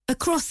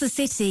Across the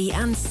city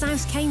and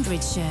South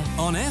Cambridgeshire.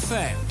 On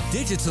FM,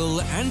 digital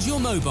and your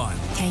mobile.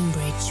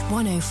 Cambridge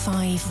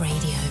 105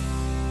 Radio.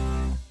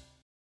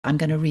 I'm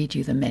going to read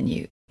you the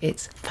menu.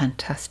 It's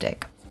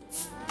fantastic.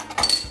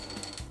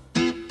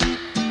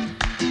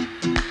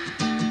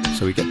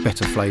 So we get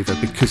better flavour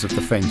because of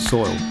the fen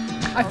soil.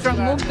 I've drunk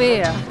more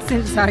beer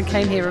since I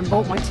came here and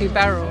bought my 2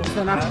 barrels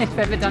than I've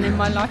ever done in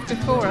my life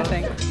before, I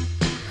think.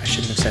 I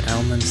shouldn't have said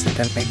almonds, they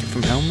don't make it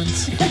from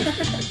almonds.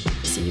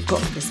 So you've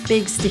got this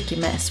big sticky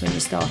mess when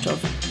you start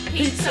off.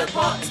 Pizza,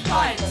 pots,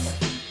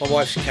 pints. My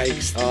wife's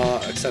cakes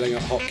are selling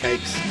at hot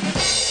cakes.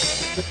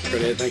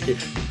 Brilliant, thank you.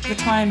 The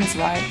time is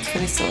right for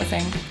this sort of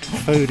thing.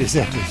 Food is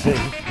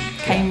everything.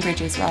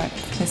 Cambridge is right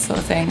for this sort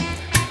of thing.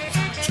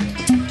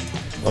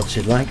 What's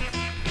it like?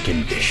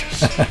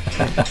 Delicious.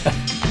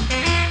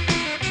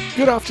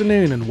 Good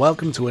afternoon and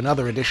welcome to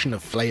another edition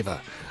of Flavour.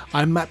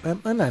 I'm Matt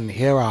Bentman and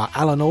here are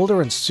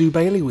Alder and Sue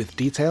Bailey with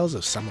details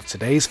of some of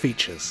today's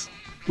features.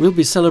 We'll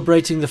be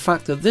celebrating the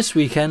fact that this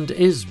weekend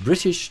is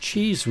British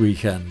Cheese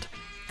Weekend.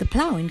 The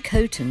Plough in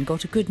Coton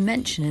got a good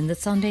mention in the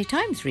Sunday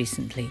Times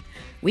recently.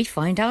 We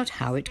find out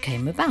how it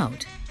came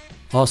about.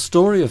 Our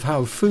story of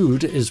how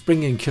food is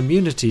bringing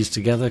communities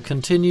together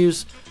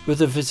continues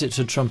with a visit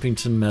to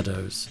Trumpington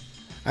Meadows.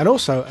 And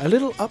also a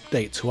little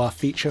update to our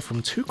feature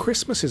from 2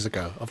 Christmases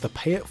ago of the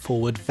Pay It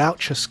Forward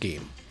voucher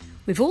scheme.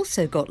 We've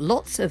also got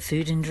lots of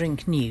food and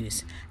drink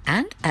news.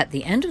 And at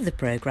the end of the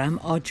programme,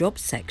 our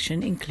jobs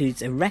section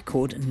includes a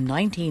record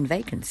 19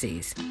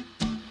 vacancies.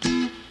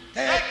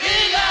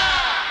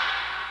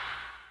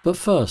 But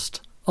first,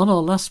 on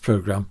our last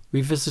programme,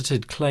 we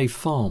visited Clay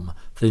Farm,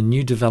 the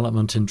new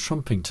development in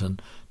Trumpington,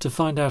 to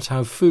find out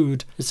how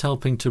food is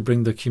helping to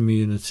bring the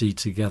community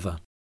together.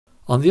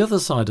 On the other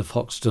side of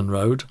Hoxton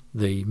Road,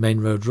 the main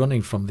road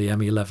running from the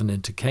M11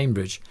 into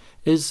Cambridge,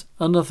 is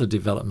another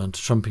development,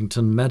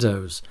 Trumpington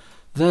Meadows.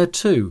 There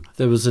too,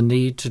 there was a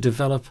need to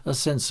develop a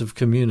sense of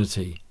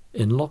community.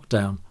 In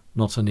lockdown,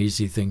 not an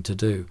easy thing to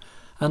do.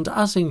 And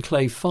as in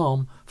Clay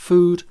Farm,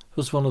 food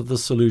was one of the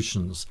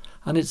solutions,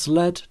 and it's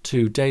led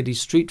to daily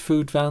street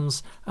food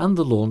vans and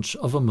the launch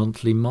of a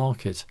monthly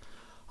market.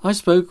 I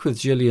spoke with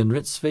Gillian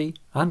Ritzvey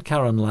and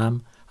Karen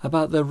Lamb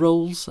about their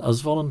roles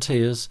as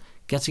volunteers,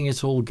 getting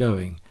it all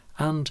going,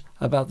 and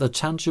about the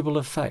tangible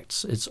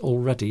effects it's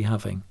already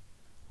having.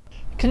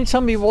 Can you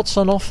tell me what's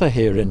on offer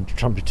here in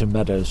Trumpington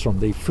Meadows from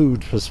the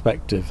food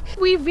perspective?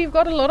 We've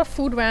got a lot of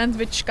food vans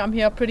which come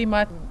here pretty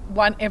much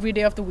one every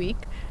day of the week,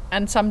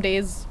 and some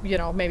days,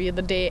 maybe in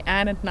the day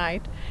and at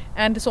night.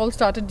 And this all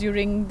started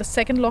during the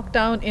second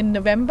lockdown in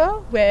November,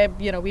 where,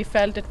 we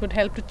felt it would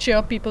help to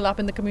cheer people up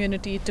in the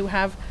community to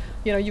have,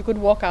 you could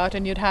walk out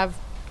and you'd have,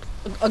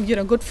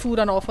 good food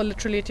on offer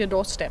literally at your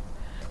doorstep.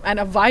 And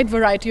a wide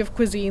variety of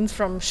cuisines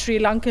from Sri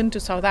Lankan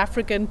to South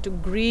African to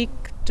Greek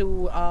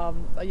to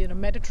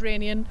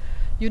Mediterranean,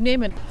 you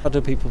name it. How do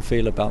people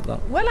feel about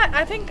that? Well,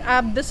 I think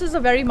this is a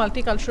very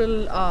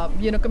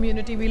multicultural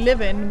community we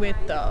live in with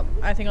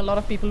I think a lot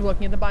of people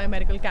working at the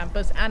biomedical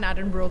campus and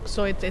Addenbrooke,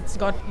 so it's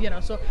got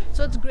so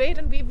it's great,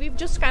 and we've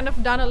just kind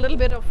of done a little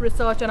bit of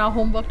research and our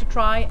homework to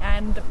try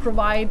and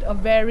provide a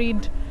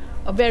varied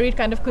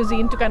kind of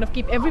cuisine to kind of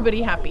keep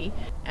everybody happy.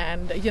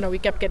 And we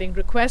kept getting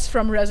requests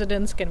from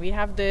residents, can we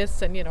have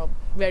this, and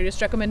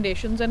various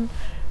recommendations, and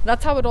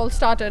that's how it all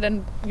started.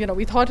 And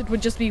we thought it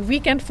would just be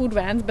weekend food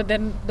vans, but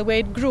then the way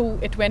it grew,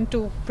 it went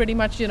to pretty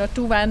much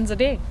 2 vans a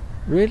day.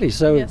 Really?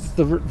 So yes.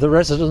 The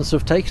residents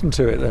have taken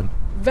to it then?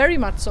 Very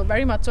much so.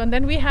 And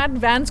then we had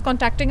vans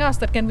contacting us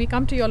that can we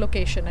come to your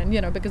location,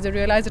 and because they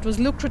realized it was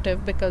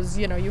lucrative, because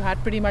you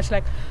had pretty much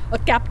like a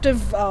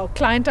captive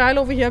clientele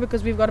over here,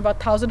 because we've got about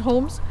 1,000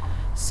 homes.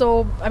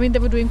 So they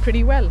were doing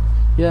pretty well.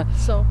 Yeah.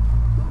 So,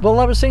 well,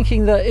 I was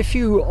thinking that if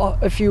you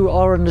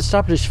are an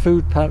established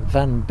food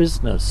van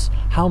business,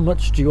 how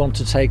much do you want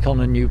to take on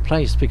a new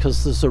place?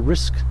 Because there's a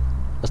risk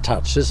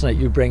attached, isn't it?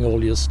 You bring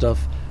all your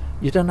stuff.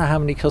 You don't know how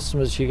many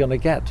customers you're going to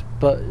get,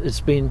 but it's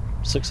been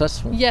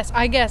successful. Yes,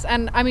 I guess.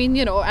 And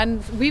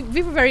and we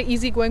were very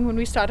easygoing when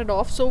we started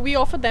off. So we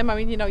offered them,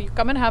 you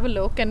come and have a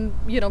look, and,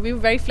 we were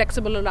very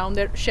flexible around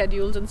their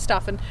schedules and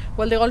stuff. And,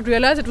 well, they all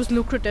realized it was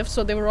lucrative,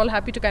 so they were all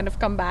happy to kind of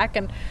come back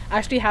and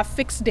actually have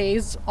fixed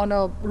days on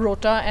a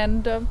rota,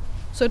 and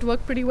so it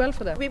worked pretty well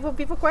for them. We were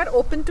quite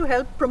open to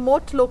help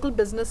promote local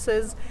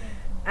businesses,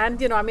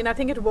 and, I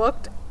think it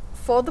worked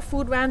for the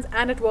food vans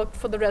and it worked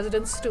for the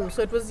residents too.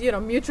 So it was,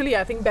 mutually,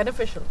 I think,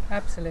 beneficial.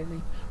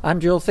 Absolutely.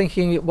 And you're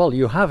thinking, well,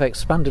 you have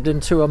expanded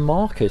into a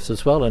market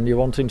as well, and you're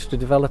wanting to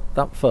develop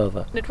that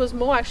further. It was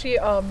more actually,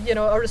 a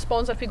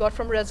response that we got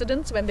from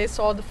residents when they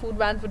saw the food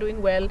vans were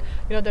doing well.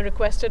 They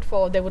requested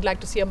they would like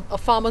to see a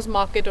farmer's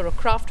market or a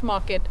craft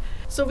market.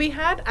 So we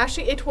had,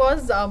 actually, it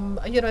was,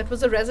 it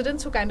was the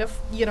residents who kind of,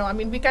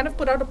 we kind of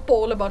put out a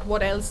poll about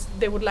what else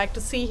they would like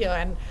to see here,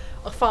 and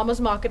a farmer's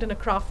market and a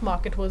craft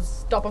market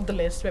was top of the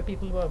list, where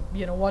people were,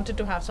 wanted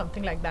to have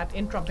something like that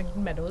in Trumpington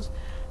Meadows.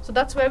 So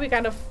that's where we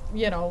kind of,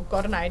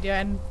 got an idea,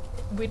 and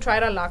we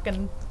tried our luck.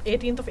 And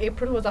 18th of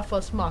April was our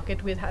first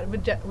market with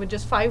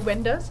just 5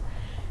 vendors,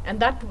 and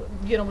that,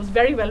 was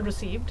very well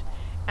received.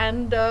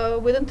 And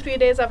within 3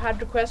 days, I've had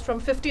requests from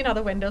 15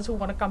 other vendors who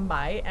want to come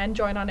by and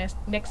join our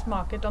next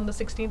market on the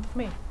 16th of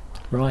May.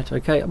 Right,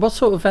 okay. What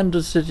sort of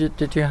vendors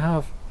did you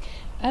have?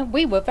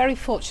 We were very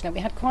fortunate. We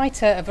had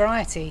quite a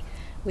variety.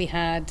 We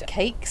had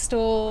cake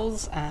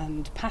stalls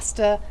and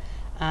pasta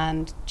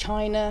and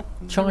china.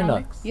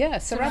 Ceramics. Yeah,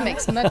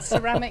 ceramics, mud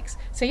ceramics.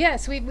 So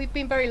yes, we've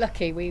been very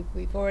lucky. We've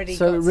already.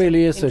 So got it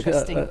really is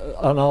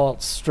an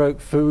art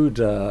stroke food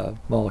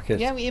market.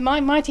 Yeah, we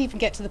might even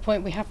get to the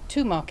point we have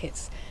two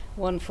markets,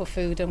 one for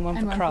food and one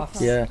for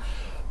crafts. Yeah.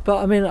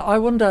 But I mean, I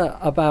wonder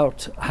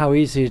about how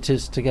easy it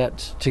is to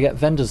get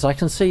vendors. I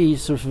can see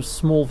sort of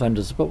small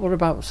vendors, but what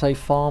about, say,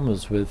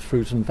 farmers with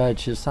fruit and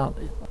veg? Is that?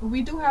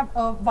 We do have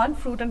one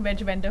fruit and veg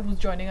vendor who's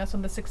joining us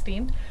on the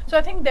 16th. So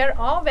I think there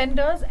are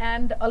vendors,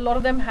 and a lot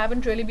of them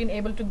haven't really been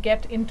able to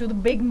get into the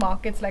big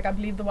markets, like I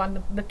believe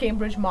the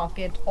Cambridge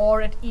market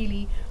or at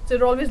Ely. So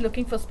they're always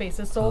looking for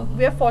spaces. So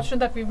we're fortunate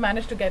that we've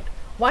managed to get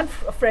one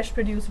fresh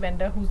produce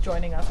vendor who's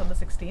joining us on the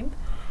 16th.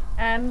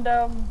 And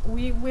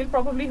we will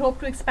probably hope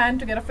to expand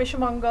to get a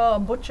fishmonger, a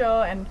butcher,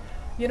 and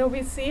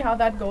we'll see how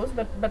that goes.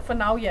 But for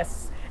now,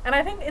 yes. And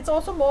I think it's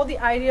also more the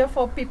idea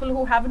for people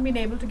who haven't been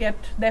able to get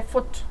their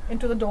foot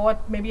into the door,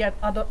 maybe at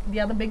the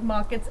other big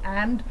markets,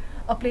 and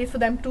a place for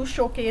them to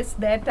showcase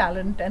their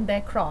talent and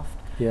their craft.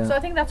 Yeah. So I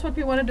think that's what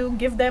we want to do: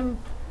 give them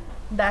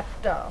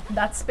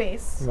that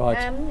space. Right.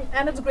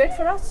 And it's great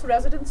for us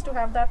residents to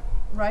have that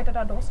right at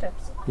our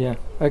doorsteps. Yeah.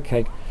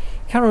 Okay.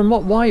 Karen,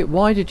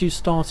 why did you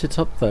start it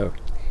up though?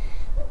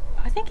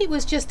 I think it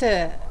was just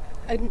a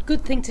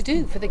good thing to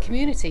do for the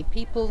community.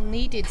 People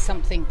needed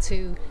something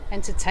to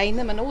entertain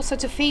them and also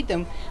to feed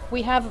them.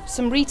 We have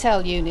some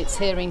retail units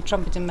here in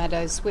Trumpington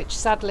Meadows which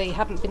sadly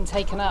haven't been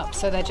taken up,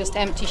 so they're just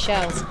empty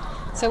shells.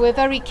 So we're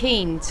very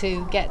keen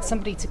to get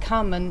somebody to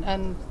come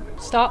and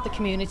start the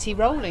community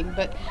rolling,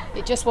 but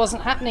it just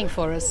wasn't happening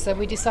for us, so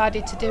we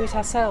decided to do it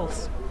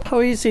ourselves. How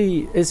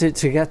easy is it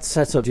to get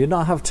set up? Do you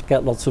not have to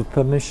get lots of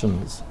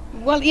permissions?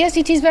 Well, yes,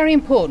 it is very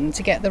important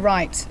to get the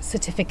right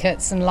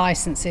certificates and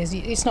licences.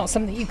 It's not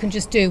something you can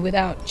just do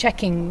without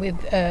checking with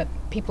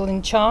people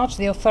in charge,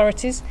 the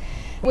authorities.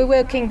 We're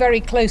working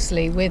very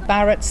closely with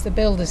Barrett's, the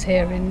builders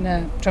here in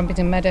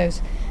Trumpington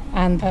Meadows,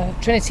 and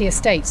Trinity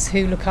Estates,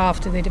 who look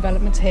after the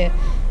development here.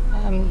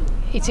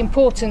 It's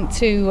important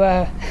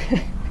to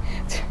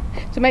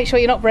to make sure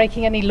you're not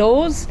breaking any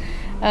laws,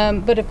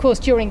 but of course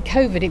during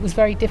COVID it was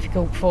very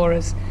difficult for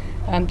us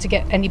to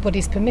get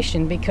anybody's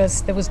permission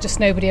because there was just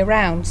nobody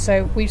around.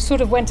 So we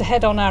sort of went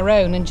ahead on our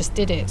own and just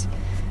did it.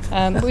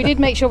 We did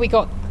make sure we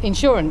got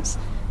insurance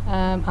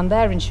and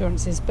their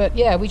insurances, but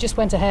yeah, we just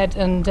went ahead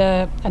and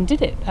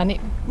did it. And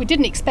we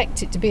didn't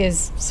expect it to be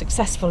as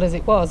successful as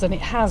it was, and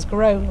it has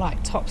grown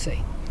like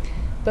topsy.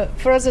 But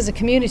for us as a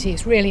community,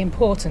 it's really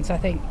important, I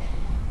think.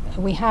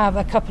 We have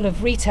a couple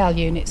of retail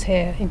units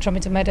here in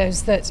Trumpington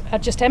Meadows that are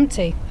just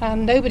empty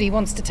and nobody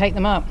wants to take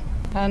them up.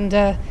 And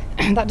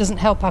that doesn't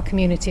help our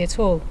community at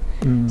all.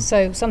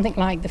 So something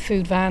like the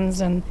food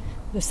vans and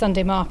the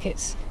Sunday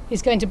markets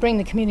is going to bring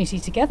the community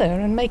together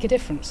and make a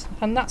difference.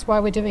 And that's why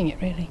we're doing it,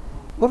 really.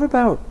 What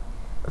about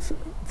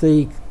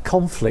the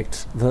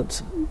conflict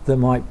that there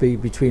might be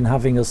between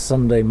having a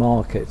Sunday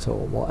market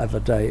or whatever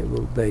day it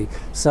will be,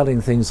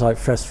 selling things like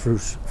fresh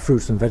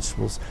fruit and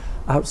vegetables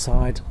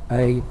outside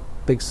a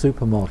big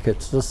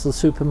supermarket? Does the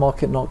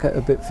supermarket not get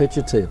a bit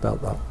fidgety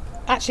about that?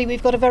 Actually,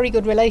 we've got a very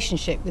good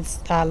relationship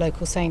with our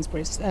local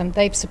Sainsbury's.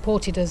 They've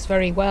supported us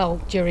very well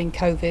during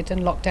COVID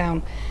and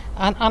lockdown.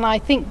 And I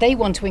think they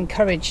want to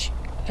encourage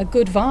a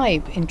good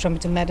vibe in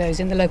Trumpington Meadows,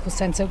 in the local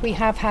centre. We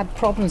have had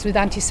problems with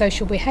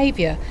antisocial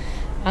behaviour.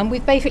 And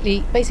we've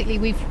basically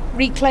we've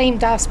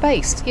reclaimed our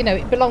space.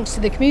 It belongs to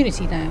the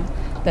community now.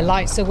 The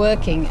lights are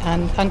working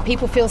and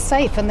people feel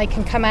safe and they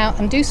can come out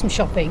and do some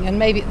shopping and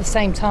maybe at the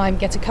same time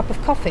get a cup of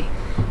coffee.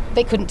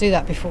 They couldn't do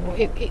that before.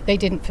 They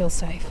didn't feel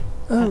safe.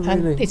 Oh, really?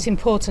 And it's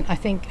important, I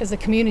think, as a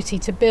community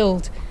to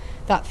build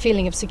that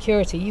feeling of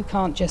security. You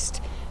can't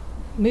just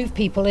move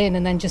people in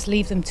and then just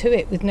leave them to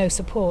it with no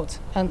support.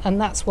 And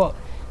that's what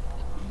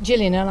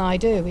Gillian and I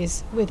do,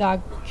 is with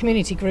our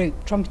community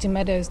group, Trumpington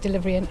Meadows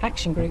Delivery and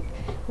Action Group,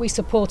 we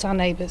support our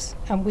neighbours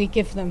and we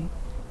give them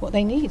what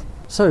they need.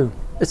 So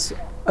it's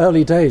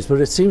early days, but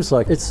it seems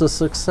like it's a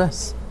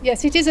success.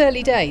 Yes, it is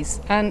early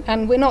days,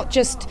 and we're not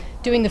just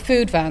doing the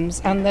food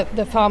vans and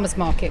the farmers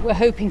market. We're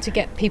hoping to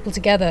get people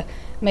together,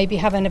 maybe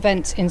have an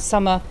event in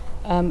summer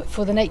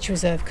for the nature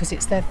reserve because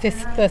it's their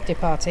 5th birthday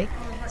party.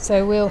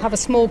 So we'll have a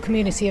small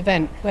community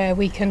event where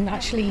we can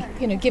actually,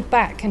 give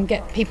back and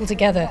get people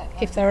together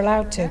if they're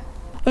allowed to.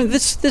 I mean,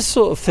 this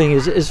sort of thing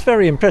is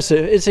very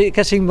impressive. Is it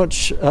getting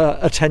much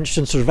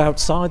attention sort of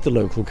outside the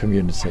local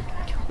community?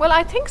 Well,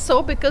 I think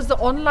so, because the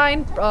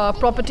online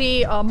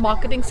property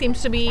marketing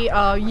seems to be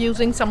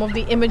using some of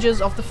the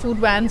images of the food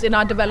vans in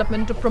our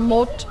development to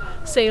promote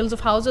sales of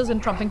houses in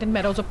Trumpington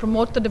Meadows or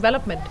promote the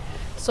development.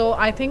 So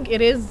I think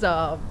it is,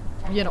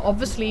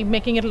 obviously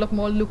making it look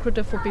more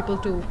lucrative for people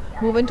to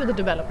move into the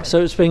development.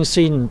 So it's being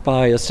seen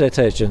by estate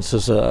agents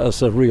as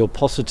a real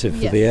positive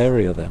for the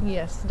area then?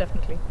 Yes,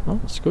 definitely. Oh,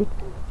 that's good.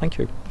 Thank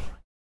you.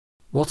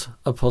 What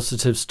a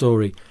positive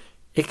story.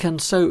 It can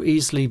so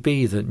easily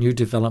be that new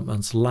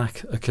developments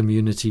lack a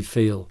community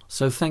feel,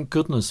 so thank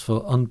goodness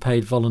for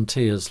unpaid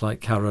volunteers like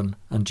Karen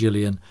and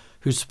Gillian,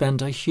 who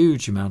spend a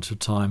huge amount of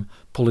time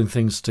pulling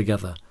things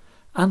together,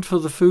 and for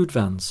the food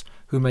vans,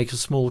 who make a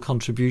small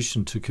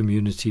contribution to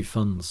community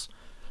funds.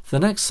 The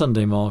next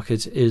Sunday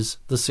market is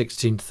the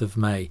 16th of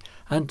May,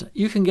 and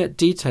you can get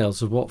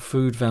details of what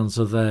food vans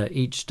are there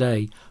each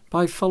day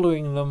by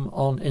following them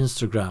on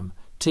Instagram,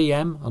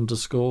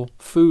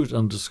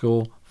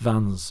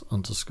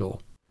 TM_food_vans_.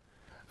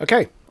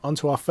 Okay, on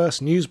to our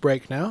first news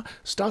break now,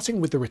 starting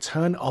with the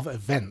return of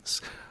events.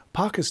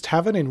 Parker's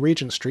Tavern in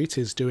Regent Street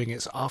is doing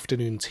its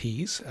afternoon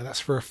teas, and that's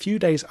for a few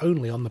days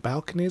only on the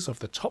balconies of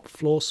the top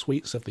floor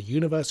suites of the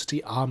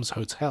University Arms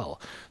Hotel.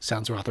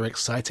 Sounds rather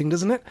exciting,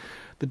 doesn't it?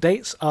 The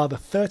dates are the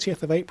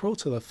 30th of April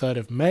to the 3rd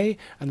of May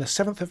and the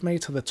 7th of May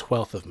to the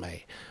 12th of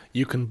May.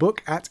 You can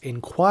book at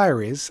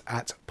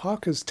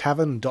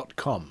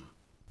inquiries@parkerstavern.com.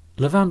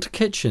 Levant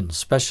Kitchen,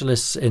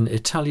 specialists in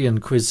Italian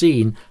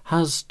cuisine,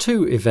 has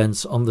 2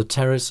 events on the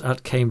terrace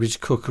at Cambridge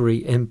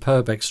Cookery in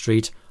Purbeck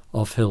Street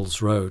off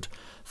Hills Road.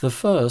 The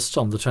first,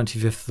 on the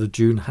 25th of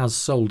June, has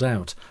sold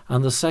out,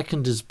 and the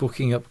second is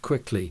booking up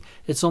quickly.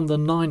 It's on the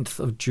 9th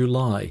of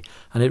July,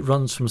 and it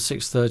runs from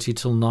 6:30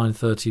 till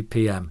 9:30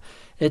 p.m.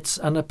 It's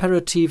an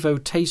aperitivo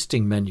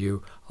tasting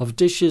menu of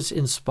dishes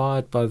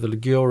inspired by the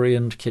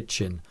Ligurian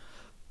kitchen.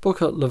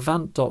 Book at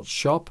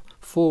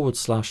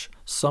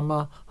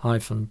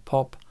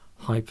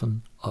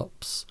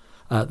levant.shop/summer-pop-ups.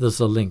 There's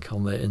a link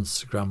on their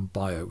Instagram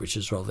bio, which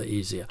is rather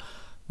easier.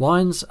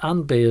 Wines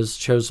and beers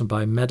chosen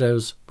by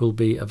Meadows will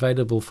be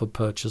available for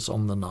purchase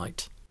on the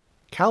night.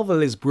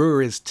 Calverley's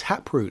Brewery's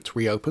Taproot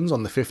reopens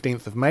on the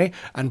 15th of May,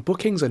 and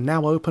bookings are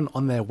now open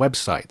on their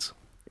website.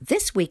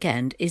 This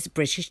weekend is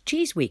British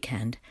Cheese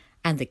Weekend,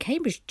 and the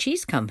Cambridge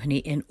Cheese Company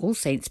in All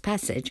Saints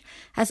Passage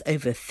has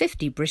over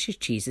 50 British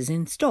cheeses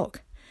in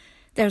stock.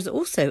 There is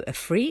also a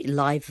free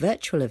live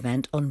virtual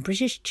event on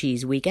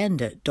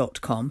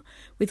BritishCheeseWeekender.com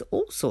with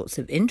all sorts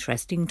of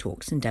interesting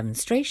talks and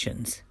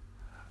demonstrations.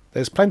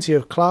 There's plenty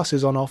of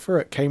classes on offer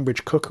at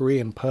Cambridge Cookery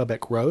in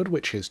Purbeck Road,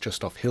 which is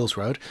just off Hills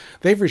Road.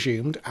 They've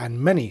resumed, and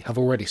many have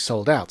already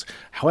sold out.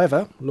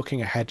 However,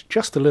 looking ahead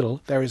just a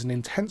little, there is an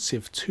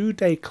intensive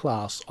 2-day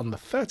class on the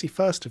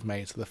 31st of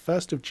May to the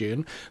 1st of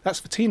June. That's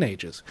for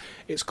teenagers.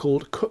 It's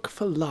called Cook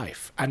for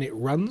Life, and it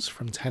runs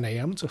from 10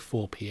 a.m. to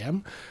 4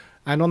 p.m.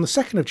 And on the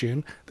 2nd of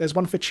June, there's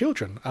one for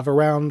children of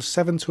around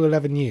 7 to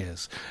 11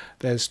 years.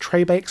 There's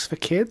tray bakes for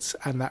kids,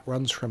 and that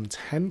runs from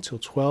 10 till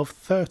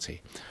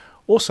 12:30.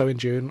 Also in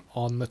June,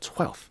 on the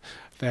 12th,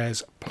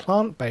 there's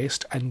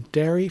plant-based and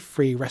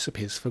dairy-free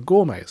recipes for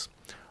gourmets.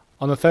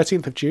 On the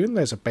 13th of June,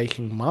 there's a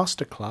baking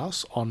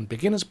masterclass on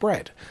beginner's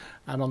bread.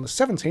 And on the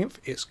 17th,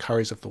 it's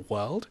Curries of the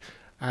World.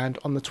 And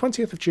on the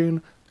 20th of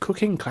June,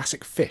 cooking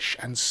classic fish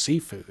and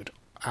seafood.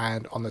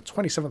 And on the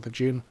 27th of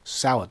June,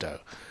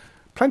 sourdough.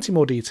 Plenty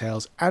more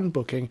details and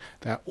booking.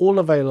 They're all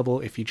available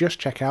if you just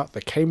check out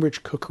the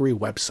Cambridge Cookery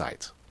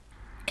website.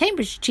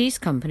 Cambridge Cheese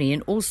Company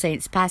in All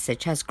Saints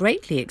Passage has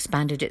greatly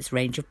expanded its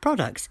range of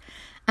products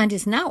and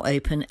is now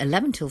open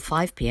 11 till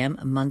 5 p.m.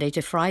 Monday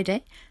to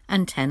Friday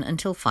and 10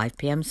 until 5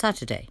 p.m.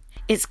 Saturday.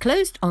 It's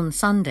closed on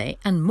Sunday,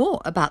 and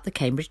more about the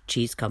Cambridge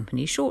Cheese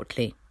Company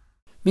shortly.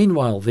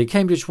 Meanwhile, the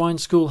Cambridge Wine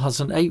School has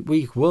an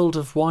 8-week World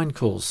of Wine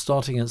course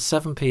starting at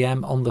 7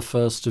 p.m. on the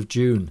 1st of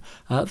June.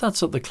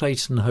 That's at the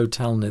Coton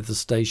Hotel near the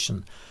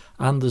station.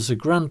 And there's a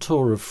grand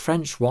tour of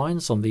French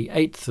wines on the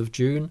 8th of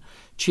June,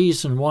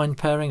 cheese and wine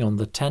pairing on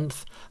the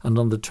 10th, and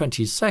on the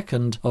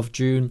 22nd of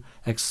June,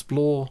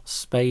 explore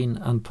Spain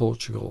and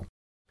Portugal.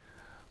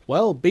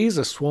 Well, bees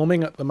are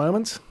swarming at the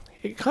moment.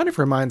 It kind of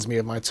reminds me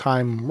of my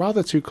time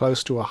rather too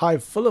close to a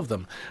hive full of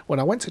them when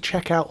I went to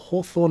check out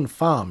Hawthorne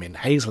Farm in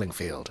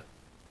Haslingfield.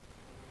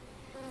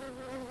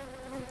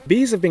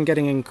 Bees have been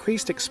getting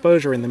increased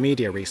exposure in the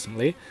media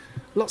recently.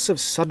 Lots of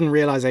sudden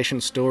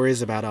realization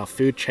stories about our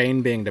food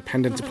chain being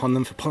dependent upon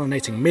them for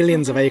pollinating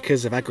millions of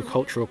acres of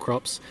agricultural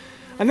crops.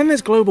 And then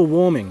there's global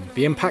warming,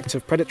 the impact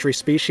of predatory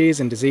species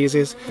and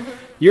diseases,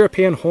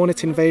 European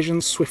hornet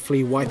invasions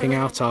swiftly wiping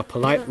out our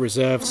polite,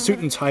 reserved, suit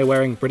and tie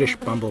wearing British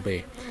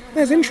bumblebee.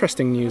 There's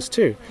interesting news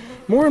too.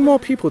 More and more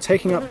people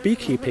taking up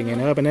beekeeping in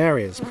urban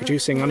areas,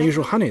 producing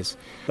unusual honeys,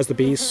 as the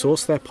bees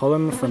source their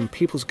pollen from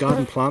people's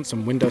garden plants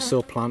and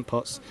windowsill plant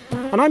pots.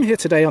 And I'm here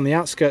today on the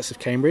outskirts of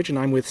Cambridge, and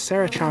I'm with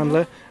Sarah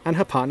Chandler and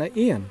her partner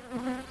Ian.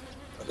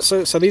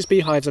 So these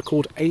beehives are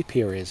called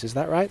apiaries, is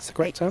that right? It's the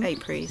correct term?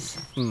 Apiaries.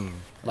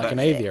 Like an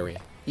aviary.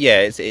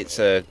 Yeah, it's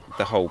the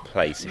whole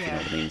place, if you know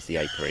what I mean, it's the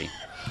apiary.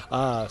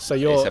 So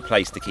you're... It's a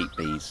place to keep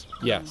bees.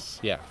 Yes,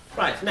 yeah.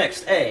 Right,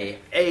 next,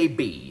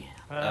 A-B.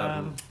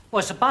 Well,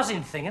 it's a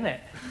buzzing thing, isn't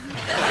it?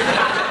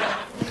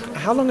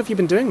 How long have you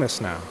been doing this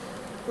now?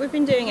 We've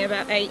been doing it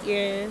about 8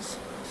 years.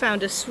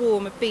 Found a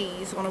swarm of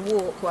bees on a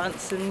walk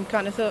once and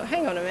kind of thought,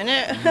 hang on a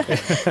minute,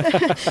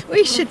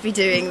 we should be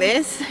doing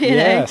this, you know?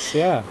 Yes,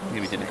 yeah.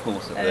 We did a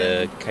course at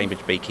the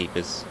Cambridge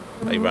Beekeepers.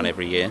 They run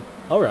every year.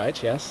 All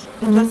right, yes.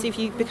 Plus, if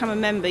you become a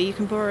member, you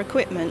can borrow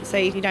equipment, so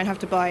you don't have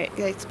to buy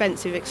an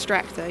expensive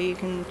extractor. You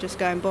can just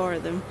go and borrow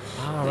them,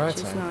 which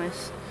is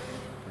nice.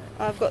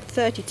 I've got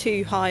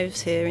 32 hives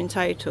here in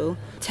total,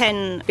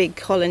 10 big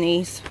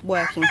colonies,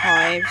 working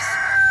hives,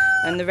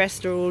 and the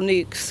rest are all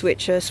nukes,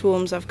 which are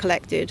swarms I've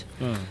collected.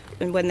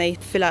 And when they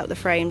fill out the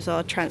frames,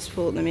 I'll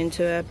transport them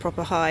into a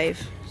proper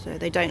hive. So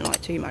they don't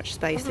like too much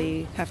space, so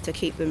you have to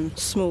keep them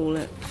small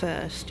at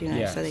first,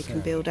 so they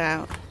can build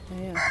out.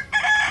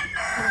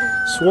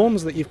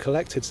 Swarms that you've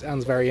collected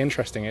sounds very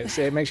interesting.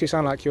 It makes you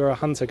sound like you're a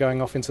hunter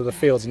going off into the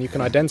fields and you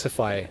can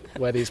identify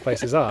where these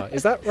places are.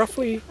 Is that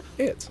roughly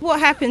it? What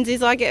happens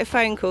is I get a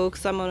phone call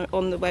because I'm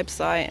on the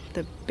website,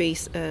 the Bee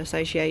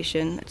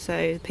Association,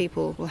 so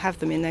people will have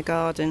them in their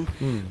garden,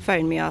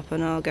 phone me up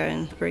and I'll go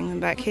and bring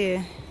them back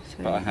here.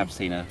 But I have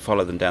seen her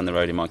follow them down the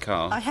road in my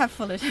car. I have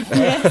followed them,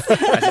 yes.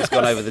 As it's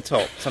gone over the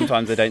top.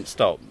 Sometimes they don't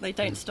stop. They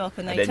don't stop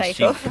and they then take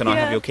off. Can I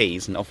have your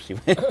keys? And off she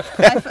went.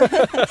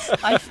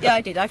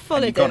 I did. I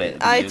followed them.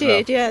 I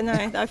did,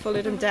 I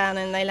followed them down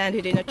and they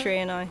landed in a tree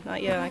and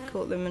I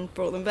caught them and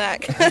brought them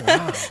back.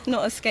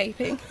 Not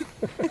escaping.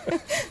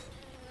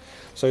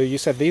 So you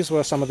said these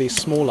were some of these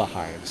smaller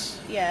hives?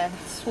 Yeah,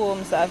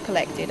 swarms that I've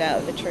collected out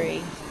of the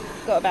tree.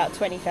 Got about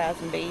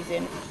 20,000 bees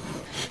in.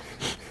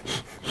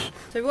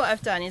 So what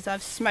I've done is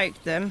I've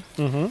smoked them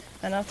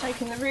and I've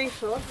taken the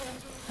roof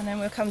off and then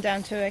we'll come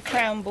down to a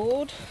crown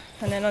board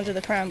and then under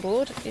the crown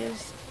board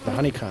is... the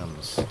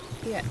honeycombs.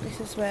 Yeah,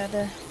 this is where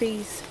the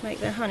bees make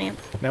their honey.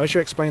 Now, as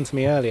you explained to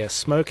me earlier,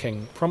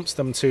 smoking prompts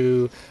them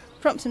to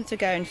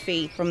go and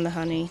feed from the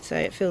honey, so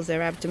it fills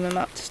their abdomen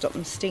up to stop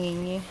them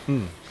stinging you.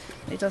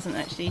 It doesn't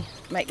actually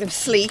make them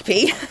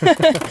sleepy.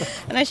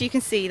 And as you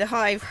can see, the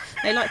hive,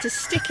 they like to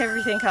stick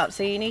everything up,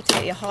 so you need to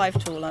get your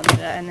hive tool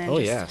under and then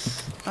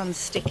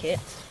unstick it.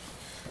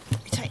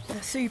 We take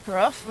the super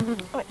off,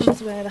 which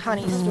is where the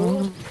honey's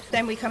stored.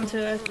 Then we come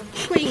to a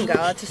queen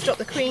guard to stop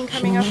the queen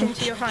coming up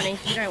into your honey.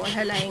 You don't want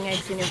her laying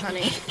eggs in your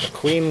honey.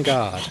 Queen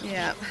guard.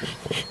 Yeah.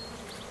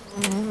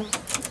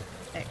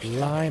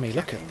 Blimey,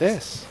 look at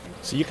this.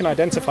 So you can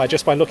identify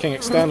just by looking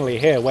externally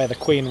here where the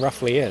queen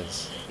roughly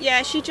is.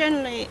 Yeah, she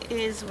generally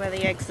is where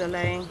the eggs are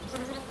laying.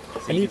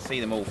 So you can see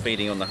them all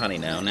feeding on the honey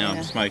now. Now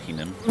I'm smoking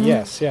them.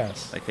 Yes.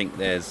 They think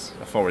there's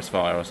a forest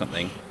fire or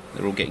something.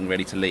 They're all getting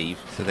ready to leave,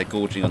 so they're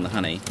gorging on the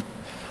honey.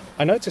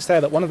 I noticed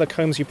there that one of the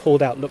combs you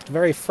pulled out looked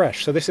very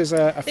fresh. So this is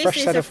a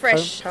fresh set of combs?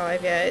 This is a fresh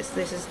hive, yeah.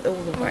 This is all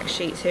the wax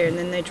sheets here, and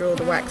then they draw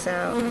the wax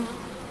out.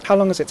 How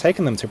long has it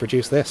taken them to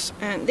produce this?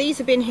 These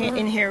have been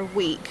in here a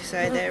week,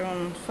 so they're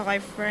on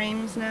 5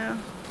 frames now.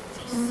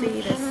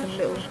 See, there's some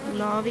little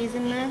larvae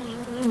in there.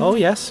 Oh,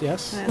 yes.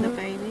 They're the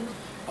babies.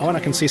 Oh, and I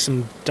can see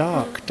some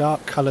dark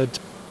coloured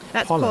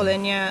That's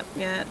pollen, yeah.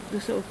 The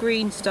sort of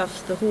green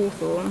stuff's the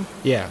hawthorn.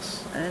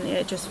 Yes. And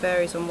it just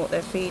varies on what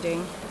they're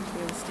feeding.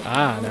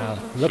 Now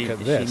look at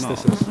this. No,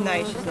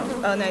 she's not.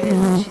 Oh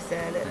no, she's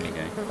there. Look. There you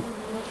go.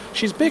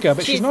 She's bigger,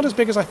 but she's not as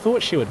big as I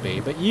thought she would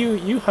be. But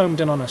you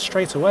homed in on her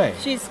straight away.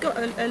 She's got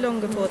a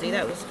longer body.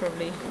 That was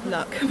probably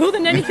luck more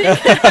than anything.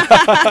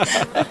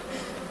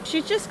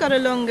 She's just got a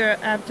longer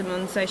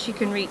abdomen, so she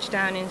can reach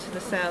down into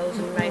the cells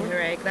and lay her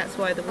egg. That's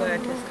why the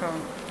workers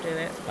can't do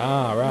it.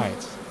 Ah,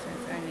 right. So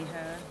it's only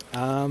her.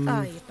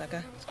 You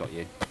bugger. It's got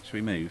you. Should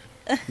we move?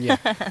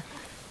 Yeah.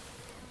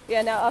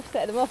 Yeah, no, I've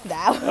set them off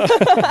now.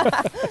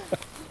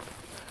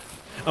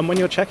 And when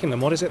you're checking them,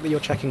 what is it that you're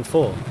checking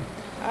for?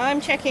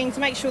 I'm checking to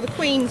make sure the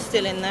queen's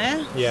still in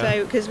there. Yeah.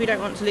 So, because we don't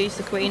want to lose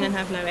the queen and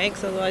have no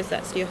eggs, otherwise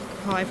that's your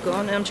hive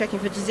gone. And I'm checking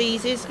for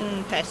diseases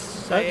and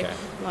pests. So,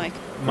 like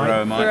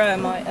varroa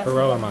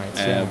mites,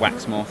 yeah.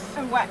 wax moth.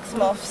 And wax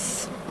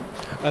moths.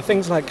 Are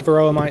things like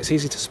varroa mites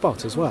easy to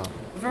spot as well?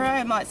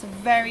 Varroa mites are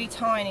very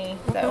tiny.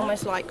 They're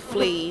almost like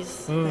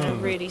fleas. They're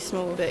really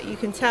small, but you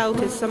can tell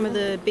because some of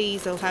the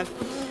bees will have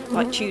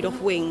like chewed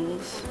off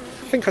wings.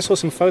 I think I saw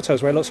some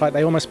photos where it looks like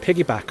they almost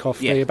piggyback off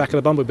the back of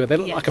the bumblebee. They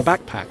look like a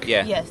backpack.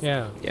 Yeah. Yes.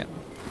 Yeah.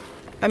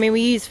 I mean,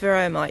 we use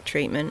varroa mite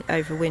treatment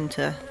over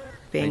winter,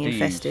 being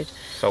infested.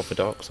 Sulfur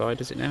dioxide,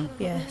 is it now?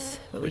 Yes.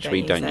 But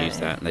we don't use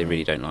that. They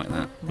really don't like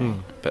that.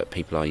 But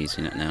people are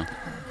using it now.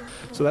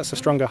 So that's a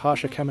stronger,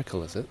 harsher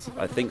chemical, is it?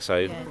 I think so.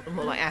 Yeah,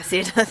 more like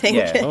acid, I think.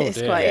 Yeah.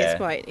 It's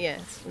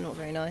not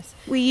very nice.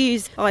 We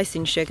use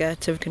icing sugar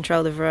to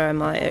control the varroa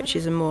mite, which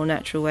is a more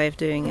natural way of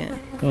doing it.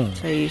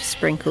 So you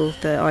sprinkle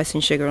the icing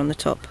sugar on the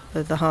top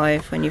of the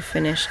hive when you've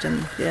finished,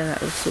 and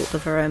that will sort the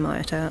varroa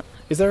mite out.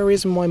 Is there a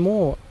reason why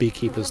more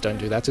beekeepers don't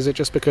do that? Is it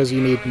just because you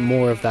need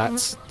more of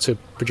that to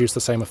produce the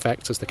same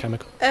effect as the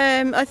chemical?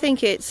 I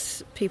think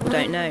it's people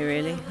don't know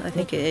really. I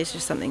think it is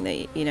just something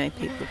that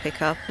people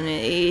pick up, and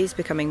it is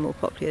becoming more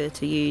popular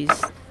to use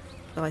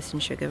icing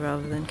sugar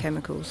rather than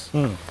chemicals.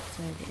 So,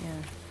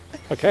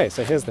 Okay,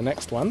 so here's the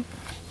next one.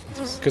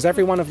 Because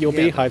every one of your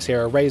beehives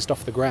here are raised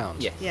off the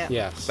ground. Yeah.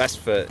 Yes. That's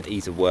for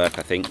ease of work,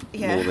 I think.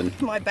 Yeah. More than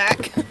my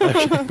back.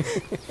 Now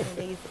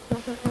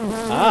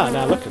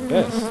look at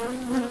this.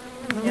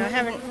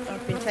 Yeah,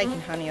 I've been taking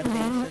honey, I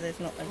think, so there's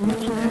not as much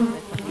there as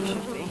there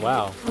should be.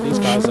 Wow, these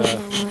guys are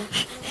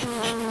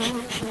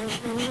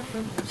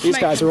These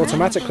guys are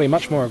automatically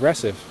much more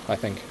aggressive, I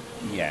think.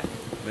 Yeah,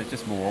 there's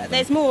just more of them.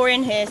 There's more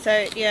in here,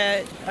 so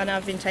yeah, and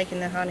I've been taking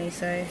the honey,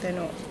 so they're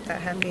not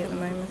that happy at the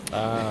moment.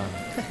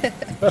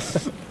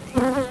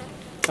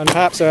 And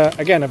perhaps,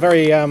 again, a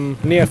very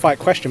neophyte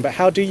question, but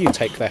how do you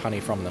take their honey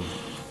from them?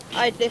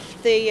 I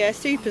lift the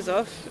supers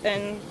off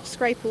and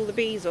scrape all the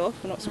bees off.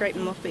 Well, not scrape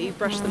them off, but you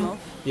brush them off.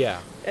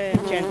 Yeah.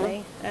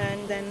 Gently,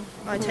 and then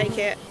I take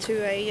it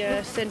to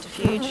a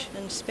centrifuge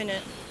and spin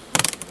it.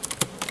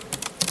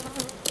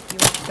 You're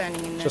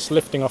standing in there. Just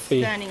lifting off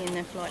the... Standing in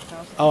their flight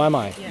path. Oh, am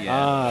I? Yeah.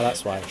 Ah,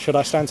 that's why. Should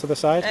I stand to the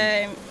side?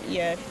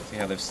 Yeah. See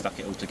how they've stuck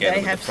it all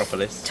together with the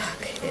propolis?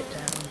 Stuck it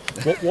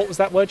down. What was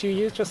that word you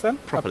used just then?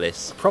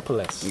 Propolis.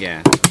 Propolis.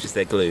 Yeah, which is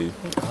their glue.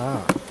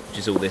 Ah. Which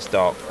is all this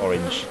dark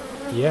orange.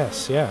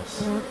 Yes.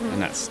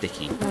 And that's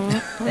sticky.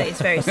 That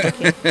is very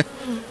sticky.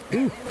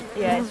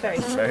 Yeah, it's very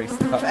stuck.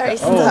 Very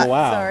stuck. Oh,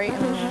 wow. Sorry. I'm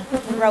going to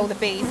roll the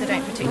bees. I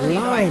don't particularly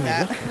like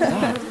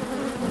that.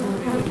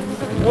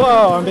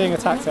 Whoa, I'm being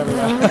attacked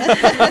everywhere.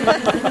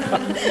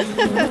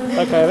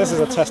 Okay, this is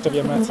a test of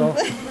your mettle.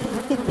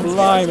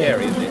 Blimey.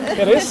 Scary, isn't it?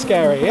 It is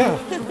scary, yeah.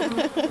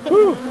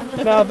 Whew.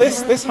 Now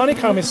this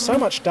honeycomb is so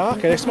much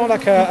darker. It's more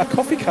like a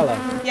coffee colour.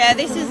 Yeah,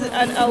 this is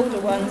an older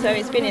one, so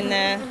it's been in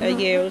there a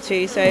year or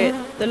two. So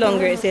the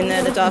longer it's in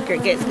there, the darker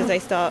it gets because they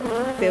start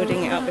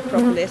building it up with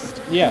propolis.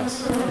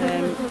 Yes.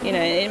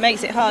 It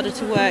makes it harder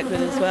to work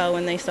with as well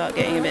when they start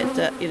getting a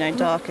bit,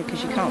 darker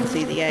because you can't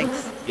see the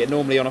eggs. Yeah,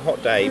 normally on a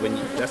hot day,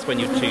 that's when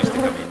you choose to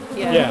come in.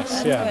 Yeah.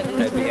 Yes.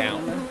 They'd be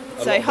out.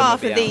 So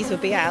half of these will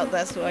be out.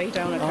 That's why you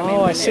don't want to come in.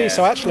 Oh, I see.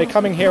 So actually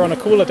coming here on a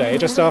cooler day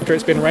just after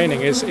it's been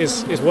raining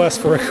is worse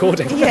for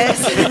recording.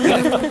 Yes. It's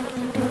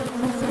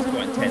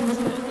quite intense,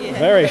 isn't it? Yeah.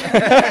 Very.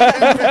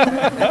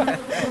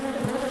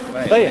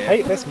 They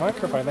hate this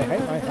microphone. They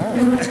hate my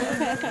hand.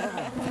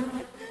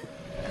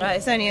 Right,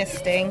 it's only a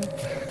sting.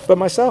 But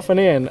myself and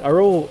Ian are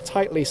all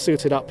tightly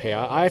suited up here.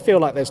 I feel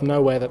like there's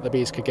no way that the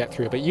bees could get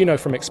through, but you know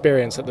from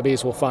experience that the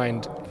bees will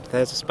find...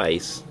 There's a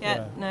space.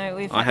 Yeah. No,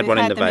 we've I had we've one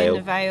had in the them veil. in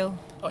the veil.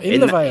 Oh, in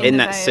the veil? In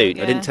that suit.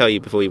 Yeah. I didn't tell you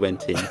before we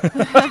went in.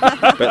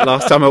 But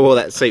last time I wore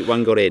that suit,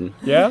 one got in.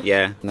 Yeah?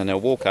 Yeah. And then I'll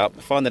walk up,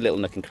 find the little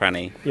nook and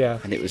cranny. Yeah.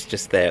 And it was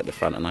just there at the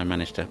front, and I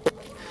managed to...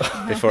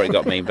 before it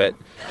got me, but...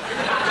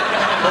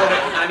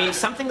 I mean,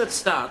 something that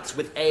starts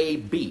with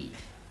A-B.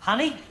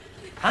 Honey?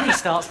 Honey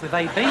starts with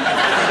A-B.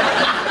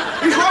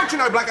 He's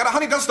right, Blackadder.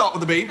 Honey does start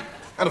with a bee.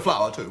 And a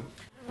flower, too.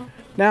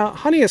 Now,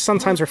 honey is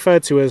sometimes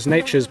referred to as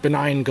nature's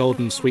benign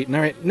golden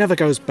sweetener. It never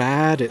goes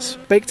bad. It's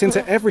baked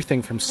into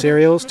everything from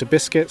cereals to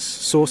biscuits,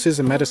 sauces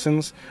and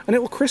medicines, and it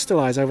will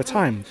crystallise over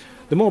time.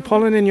 The more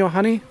pollen in your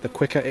honey, the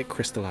quicker it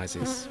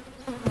crystallises.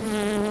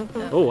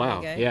 Oh,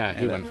 wow. Yeah,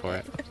 he went for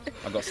it.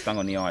 I got stung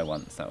on the eye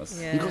once. That was...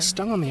 You got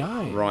stung on the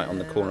eye? Right on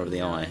the corner of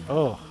the eye.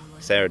 Oh.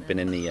 Sarah had been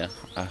in the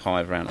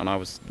hive round, and I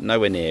was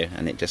nowhere near,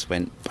 and it just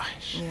went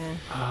bash. Yeah.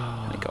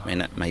 Oh. And it got me,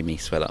 and that made me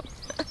swell up.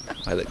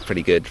 I looked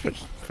pretty good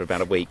for about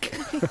a week.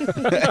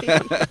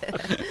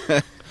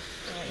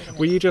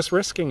 Were you just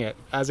risking it?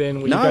 As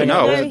in, were you No, going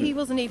no. No, he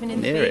wasn't even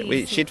in the Near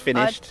bees. it. She'd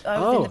finished. I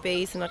was in the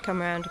bees, and I'd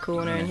come around a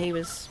corner, and he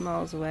was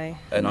miles away.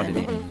 And I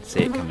didn't even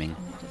see it coming.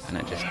 And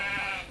it just...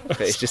 But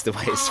it's just the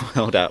way it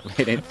swelled up.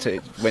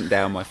 It went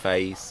down my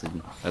face,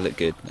 and I looked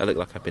good. I looked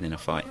like I'd been in a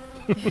fight.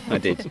 I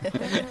did.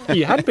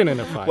 You had been in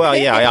a fight? Well,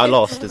 yeah, I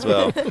lost as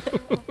well.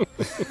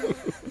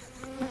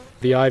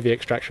 The ivy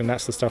extraction,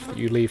 that's the stuff that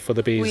you leave for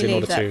the bees in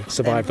order to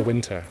survive the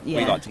winter. Yeah.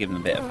 We like to give them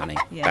a bit of honey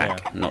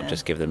back, not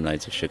just give them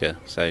loads of sugar.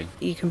 So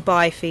you can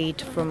buy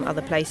feed from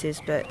other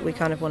places, but we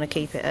kind of want to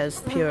keep it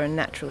as pure and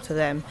natural to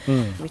them.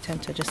 We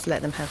tend to just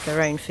let them have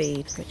their own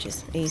feed, which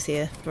is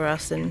easier for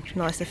us and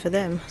nicer for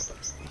them.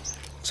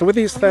 So with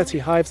these 30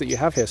 hives that you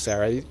have here,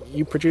 Sarah,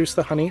 you produce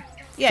the honey?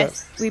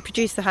 Yes, we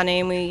produce the honey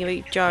and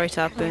we jar it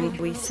up and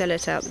we sell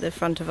it out the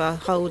front of our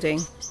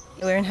holding.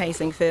 We're in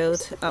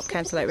Haslingfield, up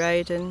Canterlake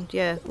Road, and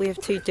yeah, we have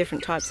two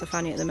different types of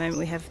honey at the moment.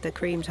 We have the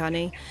creamed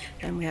honey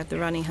and we have the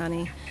runny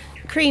honey.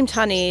 Creamed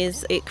honey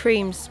it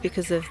creams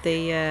because of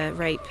the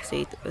rape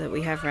seed that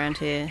we have around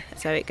here.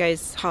 So it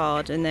goes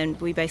hard, and then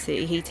we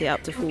basically heat it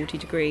up to 40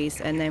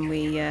 degrees, and then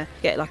we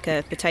get like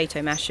a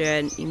potato masher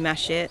and you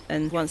mash it,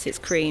 and once it's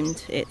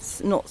creamed,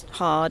 it's not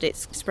hard,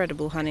 it's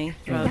spreadable honey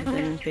rather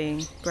than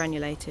being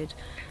granulated.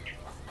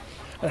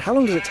 And how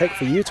long does it take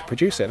for you to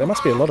produce it? There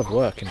must be a lot of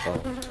work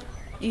involved.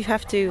 You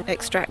have to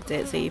extract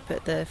it, so you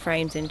put the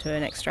frames into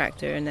an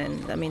extractor, and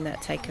then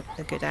that take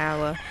a good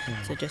hour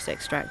to just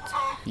extract.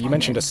 You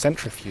mentioned a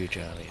centrifuge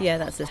earlier. Yeah,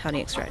 that's the honey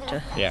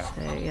extractor. Yeah.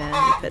 So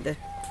yeah, you put the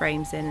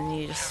frames in and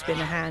you just spin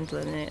a handle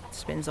and it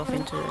spins off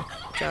into a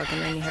jug,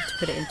 and then you have to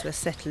put it into a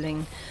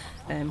settling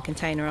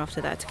container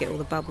after that to get all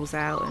the bubbles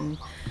out, and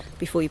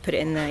before you put it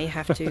in there you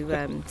have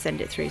to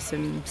send it through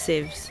some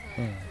sieves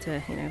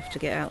to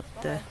get out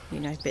the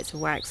bits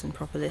of wax and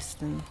propolis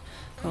and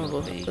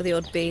or the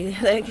odd bee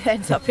that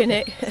ends up in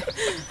it.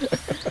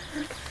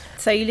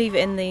 So you leave it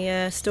in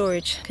the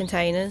storage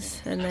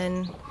containers, and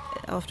then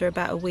after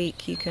about a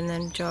week you can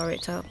then jar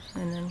it up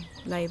and then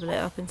label it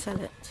up and sell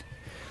it.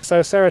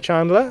 So Sarah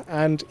Chandler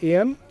and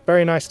Ian,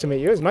 very nice to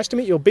meet you. It's nice to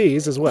meet your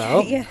bees as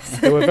well. Yes.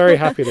 They were very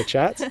happy to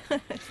chat.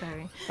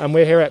 Very. And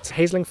we're here at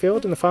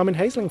Haslingfield, in the farm in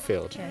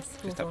Haslingfield. Yes.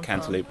 Just up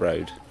Cantaloupe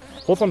Road.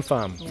 Hawthorne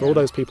Farm, for all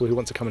those people who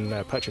want to come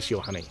and purchase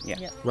your honey.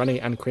 Yeah.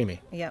 Runny and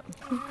creamy. Yep.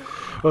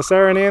 Well,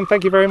 Sarah and Ian,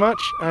 thank you very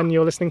much. And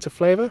you're listening to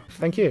Flavour.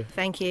 Thank you.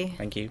 Thank you.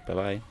 Thank you.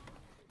 Bye-bye.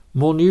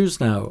 More news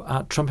now.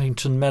 At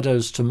Trumpington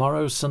Meadows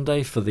tomorrow,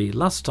 Sunday, for the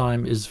last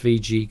time, is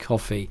VG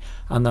Coffee,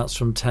 and that's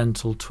from 10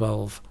 till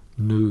 12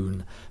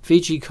 noon.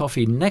 VG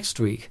Coffee next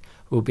week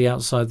will be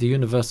outside the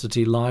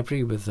University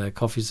Library with their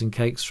coffees and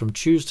cakes from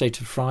Tuesday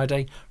to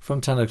Friday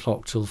from 10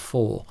 o'clock till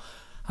 4.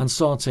 And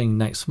starting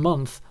next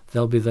month,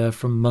 they'll be there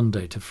from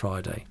Monday to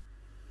Friday.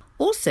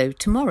 Also,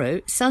 tomorrow,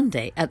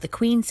 Sunday, at the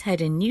Queen's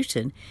Head in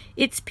Newton,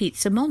 it's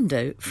Pizza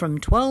Mondo from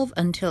 12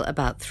 until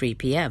about 3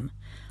 p.m.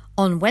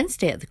 On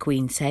Wednesday at the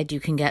Queen's Head, you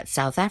can get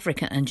South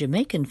African and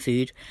Jamaican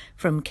food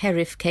from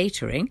Kerif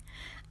Catering,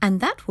 and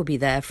that will be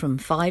there from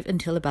 5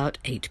 until about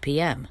 8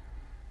 p.m.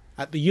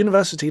 At the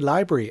University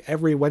Library,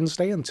 every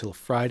Wednesday until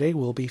Friday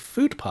will be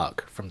Food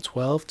Park from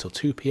 12 till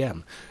 2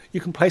 p.m.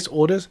 You can place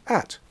orders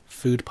at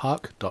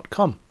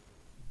foodpark.com.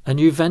 A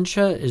new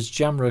venture is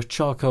Jamra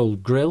Charcoal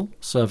Grill,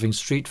 serving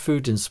street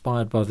food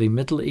inspired by the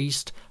Middle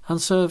East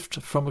and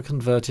served from a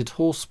converted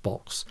horse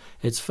box.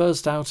 Its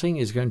first outing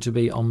is going to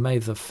be on May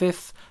the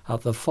 5th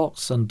at the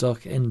Fox and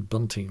Duck in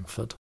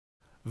Buntingford.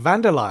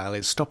 Vanderlyle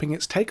is stopping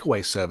its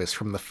takeaway service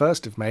from the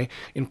 1st of May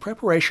in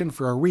preparation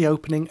for a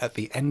reopening at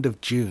the end of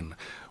June.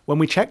 When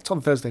we checked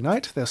on Thursday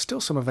night, there's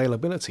still some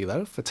availability,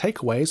 though, for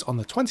takeaways on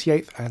the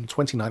 28th and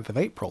 29th of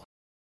April.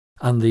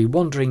 And the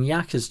Wandering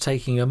Yak is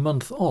taking a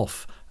month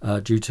off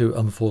due to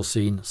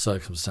unforeseen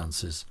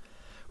circumstances.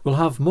 We'll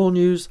have more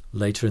news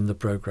later in the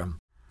programme.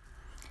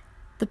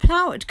 The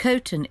Plough at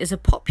Coton is a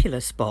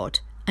popular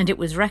spot, and it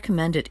was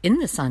recommended in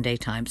the Sunday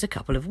Times a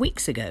couple of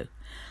weeks ago.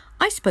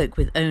 I spoke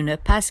with owner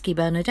Paschi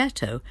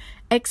Bernadetto,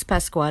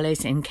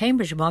 ex-Pasquale's in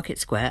Cambridge Market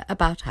Square,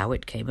 about how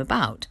it came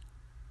about.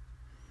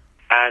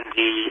 And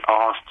he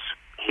asked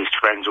his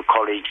friends or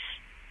colleagues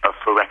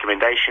for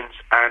recommendations,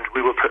 and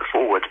we were put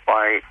forward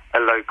by a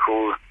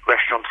local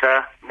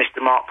restaurateur,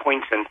 Mr. Mark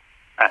Poynton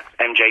at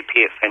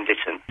MJP at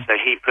Fenditon. So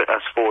he put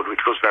us forward,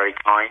 which was very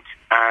kind,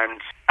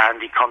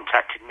 and he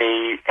contacted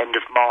me end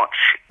of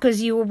March.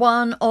 Because you were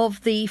one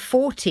of the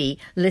 40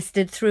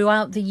 listed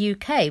throughout the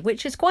UK,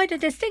 which is quite a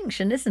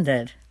distinction, isn't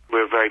it?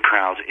 We're very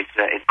proud. It's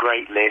a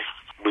great list.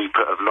 We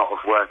put a lot of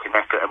work and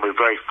effort, and we're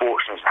very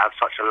fortunate to have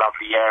such a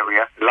lovely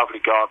area, lovely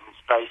garden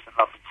space, and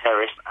lovely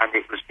terrace, and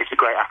it's a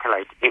great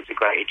accolade. It's a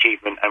great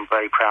achievement. I'm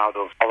very proud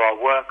of our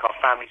work, our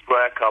family's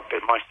work,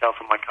 myself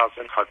and my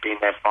cousin. I've been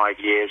there 5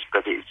 years,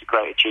 but it's a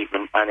great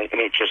achievement, and it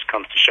just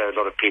comes to show a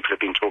lot of people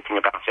have been talking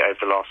about it over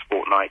the last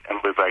fortnight,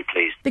 and we're very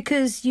pleased.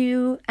 Because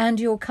you and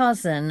your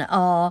cousin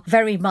are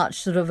very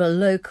much sort of a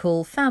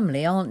local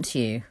family, aren't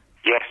you?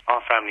 Yes,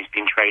 our family's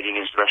been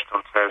trading as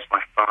restaurateurs.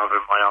 My father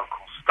and my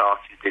uncle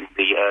started in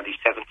the early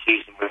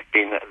 70s, and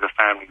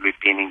we've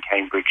been in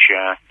Cambridge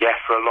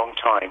for a long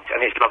time,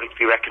 and it's lovely to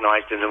be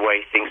recognised in the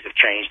way things have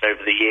changed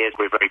over the years.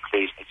 We're very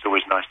pleased. It's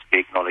always nice to be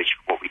acknowledged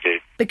for what we do.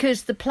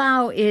 Because the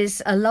Plough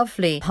is a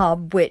lovely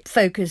hub which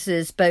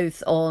focuses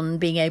both on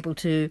being able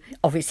to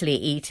obviously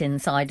eat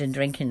inside and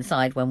drink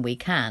inside when we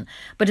can,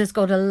 but has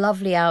got a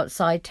lovely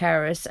outside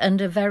terrace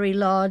and a very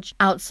large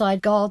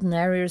outside garden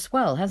area as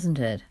well, hasn't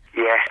it?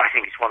 Yes, I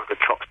think it's one of the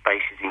top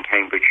spaces in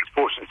Cambridge.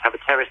 We're fortunate to have a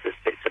terrace that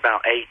sits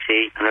about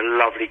 80 and a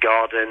lovely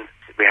garden.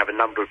 We have a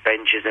number of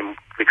benches, and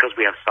because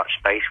we have such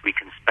space, we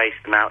can space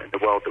them out in the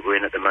world that we're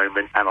in at the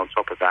moment. And on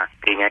top of that,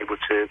 being able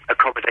to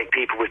accommodate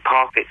people with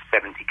park fits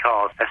 70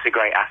 cars, that's a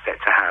great asset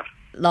to have.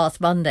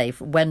 Last Monday,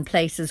 when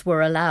places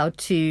were allowed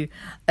to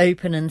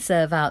open and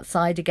serve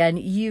outside again,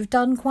 you've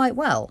done quite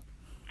well.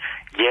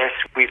 Yes,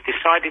 we've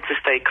decided to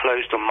stay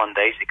closed on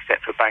Mondays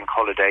except for bank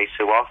holidays,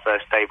 so our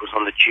first day was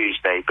on the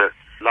Tuesday, but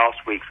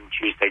last week from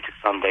Tuesday to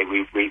Sunday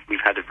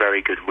we've had a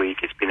very good week.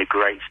 It's been a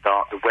great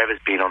start. The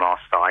weather's been on our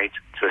side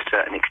to a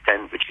certain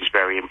extent, which is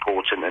very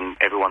important, and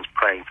everyone's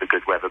praying for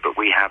good weather, but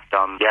we've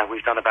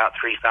done about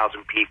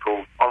 3,000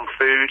 people on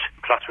food,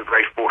 plus we're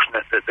very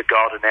fortunate that the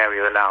garden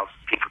area allows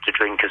people to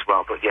drink as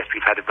well, but yes,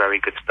 we've had a very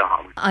good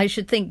start. I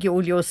should think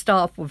all your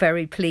staff were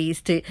very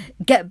pleased to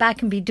get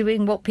back and be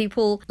doing what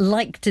people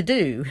like to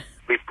do.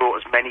 We've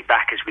brought as many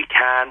back as we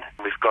can.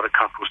 We've got a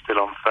couple still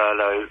on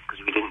furlough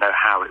because we didn't know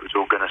how it was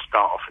all going to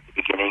start off at the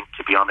beginning,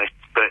 to be honest.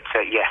 But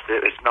yes,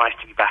 it's nice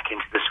to be back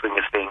into the swing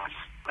of things,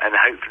 and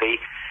hopefully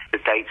the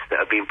dates that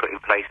are being put in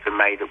place for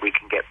May, that we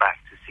can get back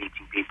to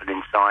seating people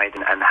inside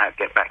and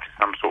get back to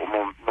some sort of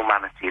more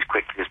normality as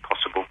quickly as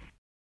possible.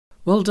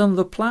 Well done,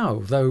 the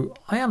Plough, though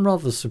I am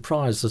rather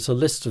surprised that a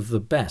list of the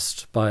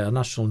best by a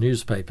national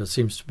newspaper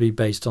seems to be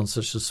based on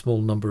such a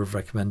small number of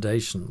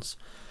recommendations.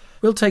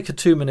 We'll take a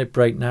 2-minute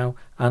break now,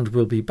 and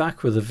we'll be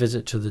back with a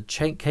visit to the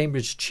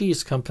Cambridge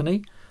Cheese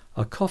Company,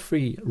 a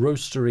coffee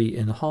roastery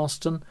in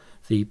Harston,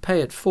 the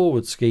Pay It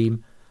Forward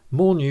scheme,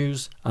 more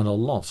news and a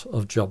lot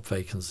of job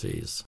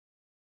vacancies.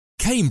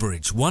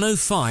 Cambridge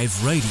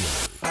 105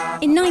 Radio.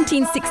 In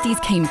 1960s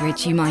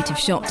Cambridge, you might have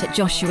shopped at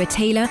Joshua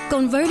Taylor,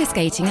 gone roller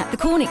skating at the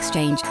Corn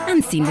Exchange,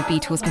 and seen the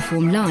Beatles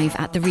perform live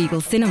at the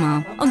Regal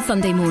Cinema. On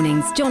Sunday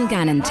mornings, John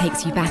Gannon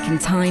takes you back in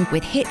time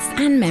with hits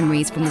and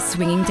memories from the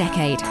swinging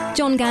decade.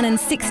 John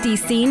Gannon's 60s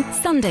Scene,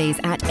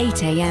 Sundays at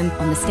 8 a.m.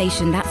 on the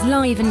station that's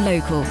live and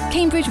local,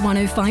 Cambridge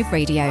 105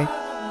 Radio.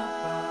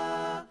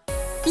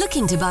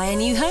 Looking to buy a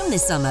new home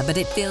this summer but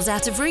it feels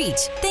out of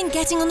reach? Think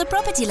getting on the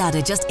property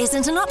ladder just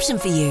isn't an option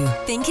for you?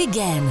 Think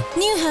again.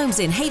 New homes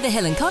in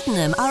Haverhill and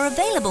Coton are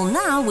available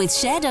now with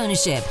shared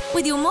ownership,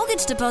 with your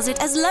mortgage deposit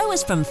as low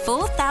as from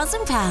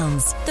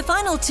 £4,000. The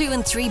final 2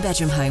 and 3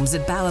 bedroom homes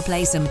at Bower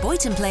Place and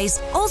Boyton Place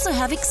also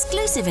have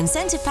exclusive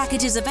incentive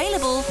packages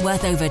available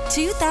worth over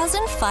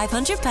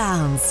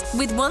 £2,500.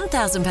 With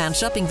 £1,000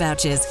 shopping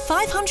vouchers,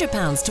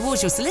 £500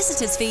 towards your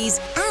solicitor's fees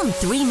and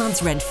 3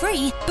 months rent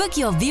free, book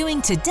your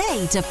viewing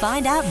today to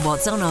find out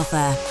what's on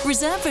offer.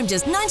 Reserve from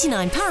just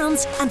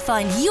 £99 and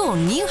find your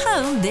new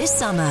home this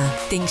summer.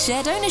 Think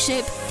shared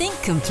ownership, think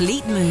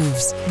complete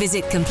moves.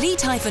 Visit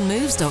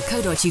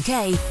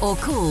complete-moves.co.uk or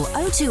call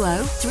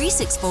 020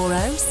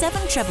 3640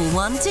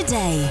 7111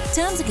 today.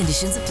 Terms and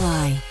conditions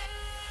apply.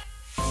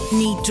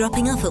 Need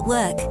dropping off at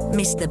work?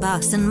 Missed the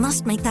bus and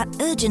must make that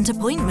urgent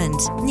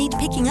appointment? Need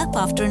picking up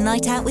after a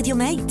night out with your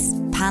mates?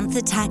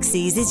 Panther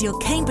Taxis is your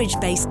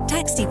Cambridge-based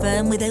taxi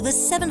firm with over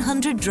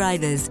 700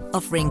 drivers,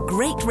 offering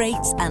great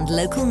rates and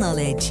local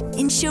knowledge,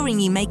 ensuring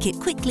you make it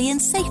quickly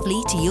and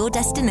safely to your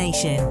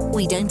destination.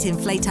 We don't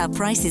inflate our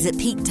prices at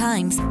peak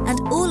times, and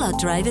all our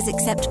drivers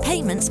accept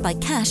payments by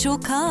cash or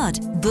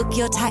card. Book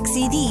your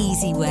taxi the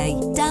easy way.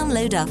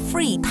 Download our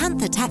free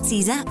Panther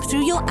Taxis app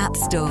through your app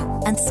store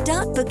and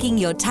start booking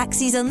your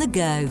taxis on the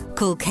go.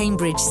 Call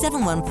Cambridge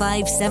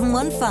 715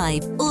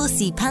 715 or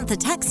see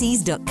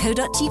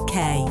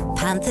panthertaxis.co.uk.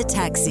 Panther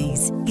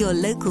Taxis, your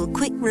local,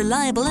 quick,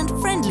 reliable and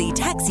friendly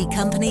taxi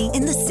company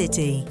in the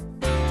city.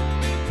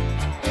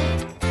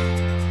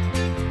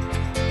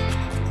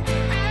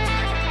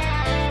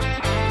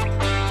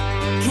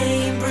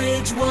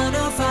 Cambridge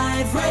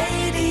 105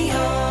 Radio.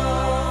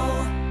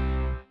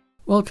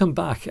 Welcome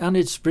back, and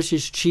it's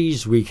British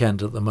Cheese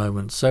Weekend at the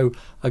moment, so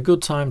a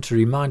good time to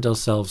remind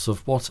ourselves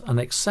of what an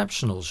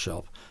exceptional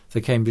shop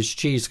the Cambridge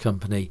Cheese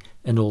Company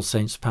in All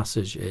Saints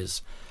Passage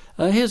is.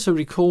 Here's a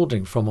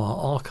recording from our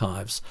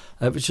archives,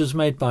 which was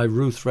made by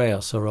Ruth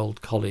Reyes, our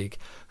old colleague,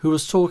 who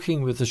was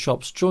talking with the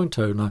shop's joint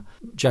owner,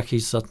 Jackie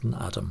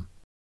Sutton-Adam.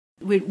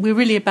 We're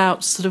really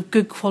about sort of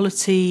good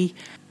quality,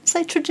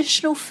 say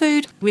traditional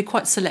food. We're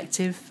quite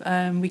selective.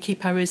 We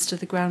keep our ears to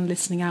the ground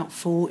listening out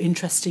for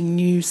interesting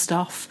new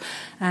stuff.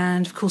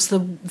 And of course the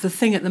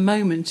thing at the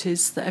moment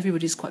is that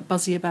everybody's quite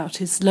buzzy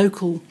about is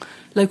local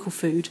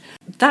food.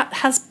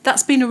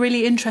 That's been a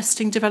really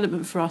interesting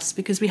development for us,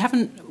 because we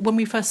haven't, when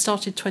we first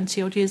started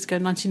 20 odd years ago,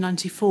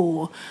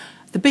 1994,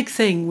 the big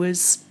thing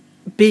was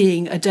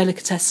being a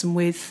delicatessen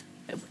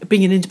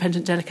being an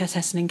independent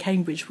delicatessen in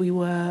Cambridge. We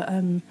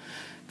were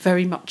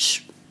very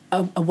much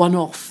a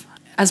one-off.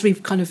 As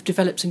we've kind of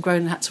developed and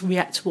grown and had to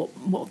react to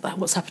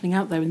what's happening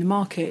out there in the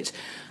market,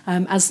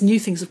 as new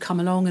things have come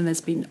along, and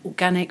there's been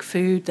organic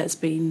food, there's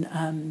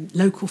been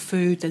local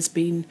food, there's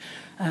been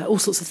all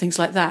sorts of things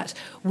like that,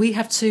 we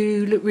have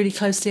to look really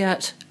closely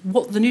at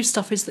what the new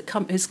stuff is that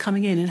is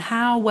coming in, and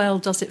how well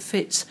does it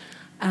fit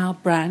our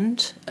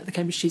brand at the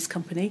Cambridge Cheese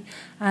Company,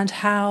 and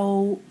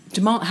how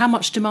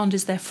much demand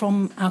is there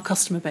from our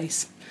customer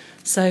base.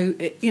 So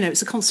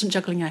it's a constant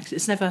juggling act.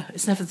 It's never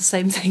the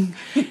same thing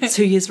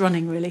 2 years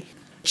running, really.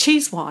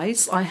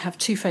 Cheese-wise, I have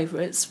two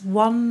favourites.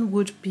 One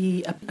would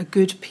be a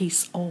good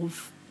piece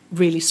of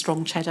really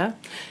strong cheddar,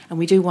 and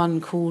we do one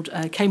called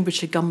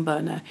Cambridgeshire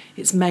Gunburner.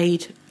 It's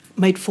made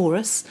for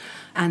us,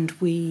 and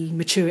we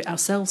mature it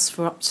ourselves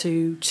for up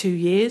to 2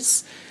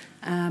 years,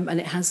 and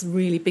it has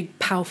really big,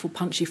 powerful,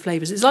 punchy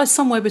flavours. It's like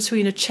somewhere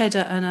between a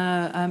cheddar and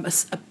a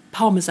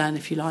parmesan,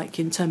 if you like,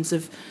 in terms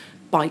of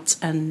bite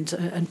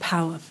and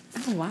power.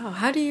 Oh wow!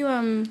 How do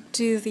you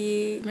do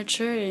the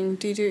maturing?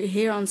 Do you do it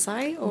here on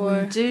site,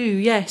 or? We do,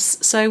 yes.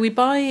 So we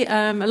buy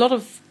a lot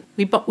of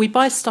we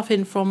buy stuff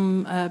in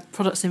from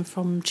products in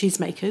from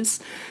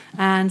cheesemakers,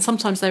 and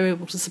sometimes they're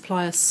able to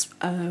supply us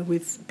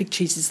with big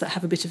cheeses that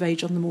have a bit of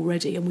age on them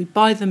already, and we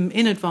buy them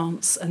in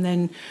advance, and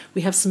then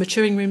we have some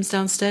maturing rooms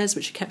downstairs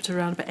which are kept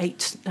around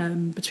about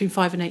between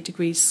 5 and 8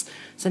 degrees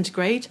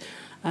centigrade.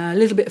 A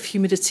little bit of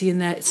humidity in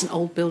there. It's an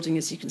old building,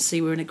 as you can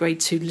see. We're in a Grade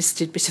 2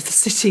 listed bit of the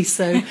city,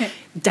 so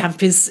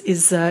damp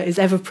is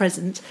ever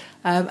present,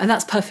 and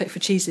that's perfect for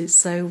cheeses.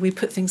 So we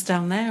put things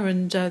down there,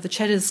 and the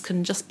cheddars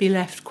can just be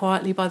left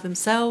quietly by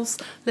themselves.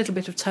 A little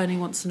bit of turning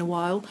once in a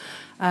while,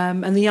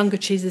 and the younger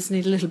cheeses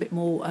need a little bit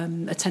more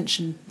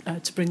attention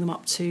to bring them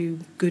up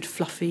to good,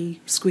 fluffy,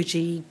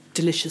 squidgy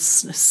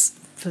deliciousness.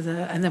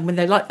 And then when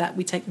they like that,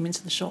 we take them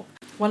into the shop.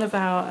 One of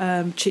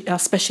our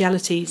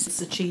specialities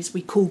is a cheese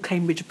we call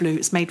Cambridge Blue.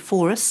 It's made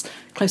for us,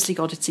 closely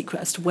guarded secret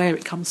as to where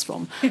it comes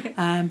from.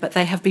 But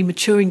they have been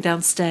maturing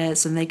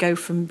downstairs, and they go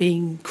from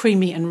being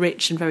creamy and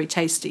rich and very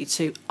tasty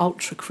to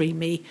ultra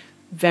creamy,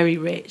 very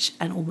rich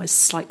and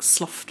almost like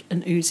soft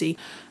and oozy.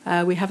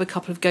 We have a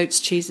couple of goat's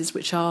cheeses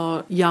which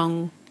are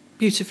young,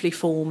 beautifully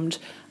formed.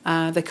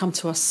 They come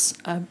to us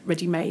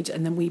ready-made,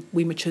 and then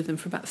we mature them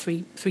for about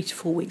 3 to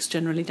 4 weeks,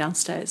 generally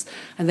downstairs,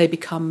 and they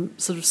become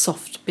sort of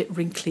soft, bit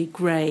wrinkly,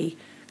 grey,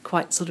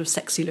 quite sort of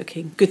sexy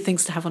looking. Good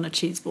things to have on a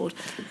cheese board.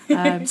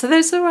 So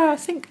those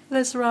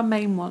are our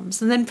main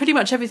ones, and then pretty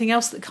much everything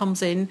else that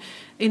comes in,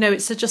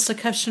 it's just a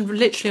question of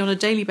literally on a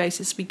daily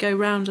basis. We go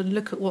round and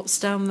look at what's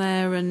down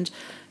there, and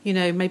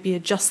maybe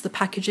adjust the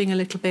packaging a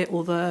little bit,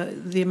 or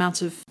the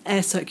amount of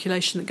air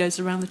circulation that goes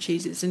around the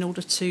cheeses in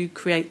order to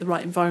create the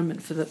right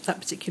environment for that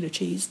particular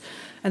cheese.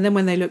 And then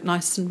when they look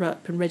nice and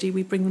ripe and ready,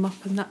 we bring them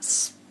up, and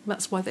that's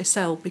why they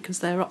sell, because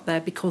they're up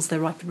there, because they're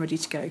ripe and ready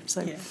to go.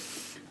 So. Yeah.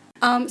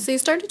 So you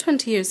started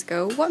 20 years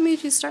ago. What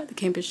made you start the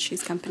Cambridge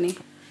Cheese Company?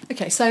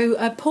 Okay,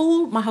 so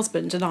Paul, my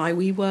husband, and I,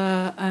 we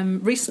were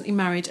recently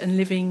married and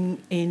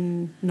living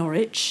in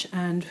Norwich,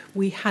 and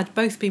we had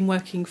both been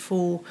working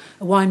for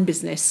a wine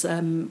business,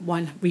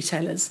 wine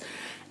retailers,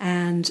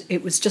 and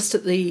it was just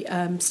at the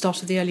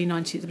start of the early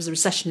 90s. There was a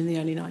recession in the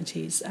early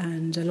 90s,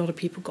 and a lot of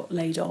people got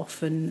laid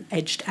off and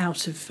edged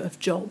out of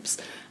jobs,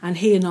 and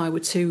he and I were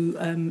two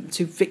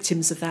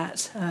victims of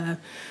that.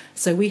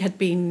 So we had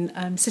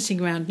been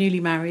sitting around, newly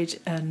married,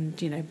 and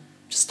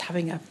just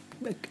having a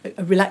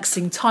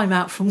relaxing time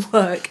out from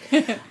work,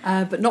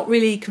 but not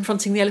really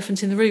confronting the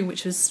elephant in the room,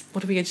 which was,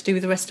 what are we going to do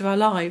with the rest of our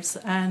lives?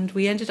 And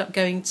we ended up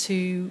going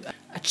to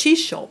a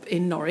cheese shop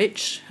in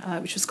Norwich,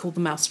 which was called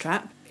the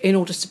Mousetrap, in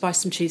order to buy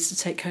some cheese to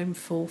take home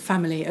for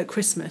family at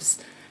Christmas.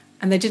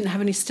 And they didn't have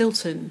any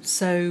Stilton,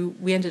 so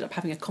we ended up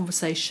having a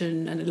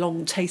conversation and a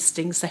long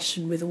tasting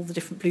session with all the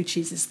different blue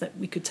cheeses that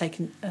we could take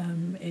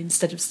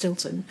instead of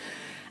Stilton.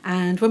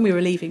 And when we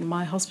were leaving,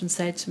 my husband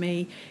said to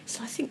me,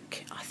 "I think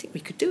we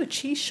could do a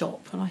cheese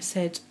shop." And I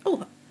said,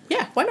 "Oh,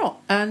 yeah, why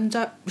not? And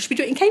should we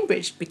do it in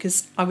Cambridge?"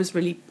 Because I was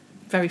really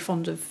very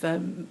fond of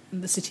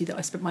the city that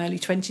I spent my early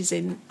 20s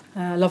in.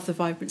 I love the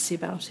vibrancy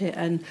about it.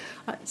 And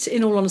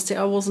in all honesty,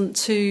 I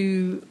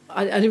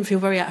didn't feel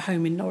very at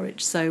home in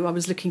Norwich, so I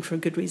was looking for a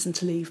good reason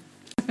to leave.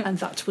 And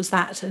that was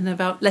that. And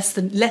about less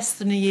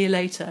than a year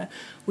later,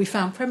 we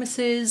found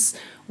premises.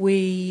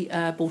 We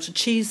bought a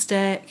cheese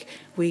deck.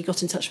 We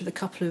got in touch with a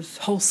couple of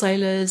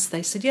wholesalers.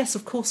 They said, "Yes,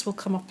 of course, we'll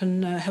come up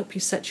and help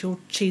you set your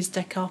cheese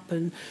deck up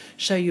and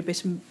show you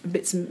bits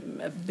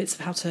of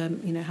how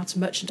to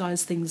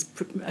merchandise things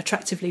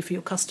attractively for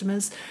your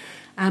customers."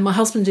 And my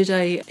husband did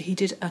a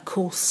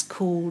course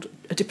called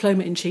a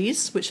diploma in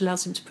cheese, which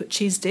allows him to put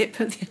cheese dip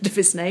at the end of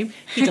his name.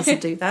 He doesn't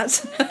do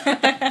that.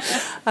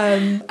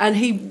 And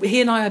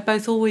he and I had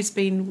both always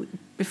been,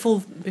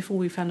 before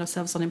we found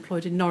ourselves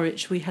unemployed in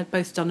Norwich, we had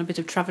both done a bit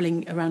of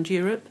travelling around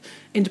Europe,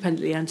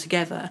 independently and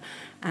together.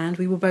 And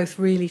we were both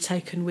really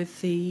taken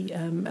with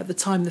at the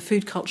time, the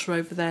food culture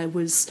over there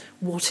was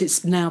what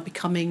it's now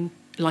becoming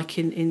like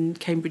in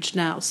Cambridge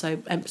now.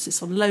 So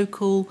emphasis on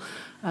local,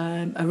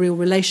 a real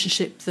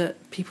relationship that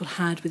people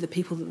had with the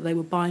people that they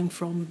were buying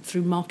from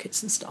through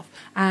markets and stuff.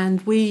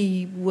 And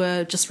we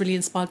were just really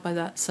inspired by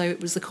that. So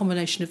it was the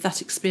combination of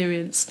that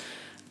experience,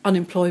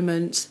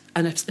 unemployment,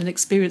 and an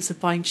experience of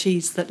buying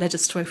cheese that led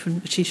us to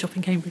open a cheese shop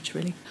in Cambridge,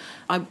 really.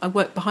 I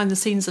work behind the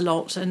scenes a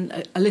lot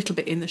and a little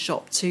bit in the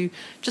shop to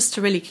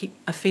really keep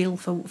a feel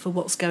for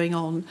what's going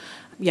on.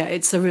 Yeah,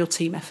 it's a real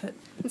team effort.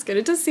 That's good.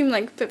 It does seem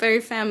like very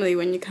family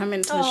when you come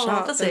into the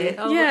shop. Does it?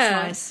 Oh, yeah.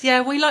 That's nice.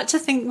 Yeah, we like to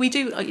think we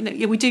do.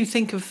 We do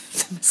think of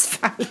them as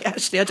family.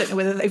 Actually, I don't know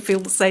whether they feel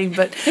the same,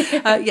 but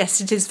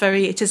yes, it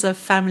is a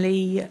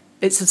family.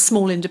 It's a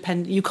small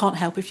independent. You can't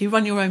help if you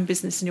run your own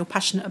business and you're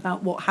passionate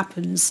about what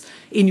happens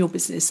in your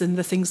business and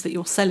the things that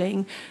you're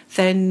selling.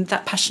 Then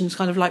that passion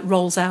kind of like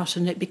rolls out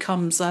and it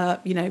becomes a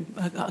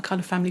kind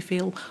of family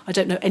feel. I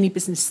don't know any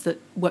business that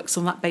works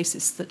on that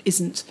basis that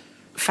isn't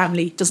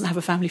family, doesn't have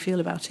a family feel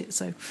about it.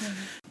 So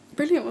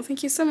brilliant. Well,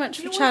 thank you so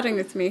much for chatting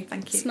with me.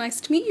 Thank you. It's nice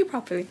to meet you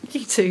properly.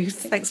 You too.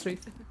 Thanks,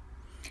 Ruth.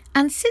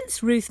 And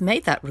since Ruth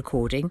made that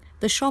recording,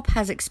 the shop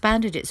has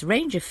expanded its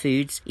range of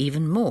foods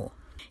even more.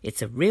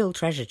 It's a real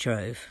treasure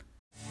trove.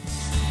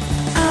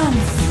 I'm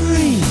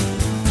free.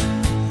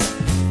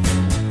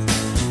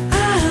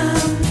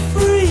 I'm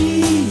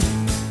free.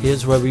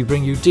 Here's where we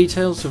bring you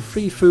details of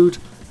free food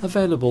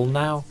available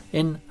now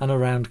in and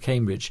around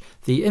Cambridge.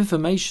 The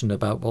information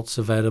about what's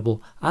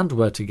available and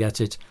where to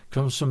get it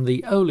comes from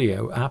the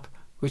Olio app,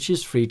 which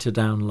is free to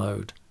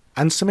download.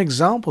 And some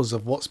examples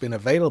of what's been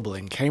available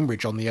in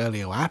Cambridge on the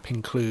Olio app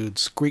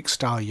includes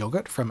Greek-style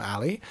yoghurt from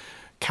Ali.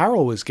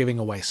 Carol was giving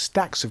away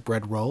stacks of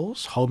bread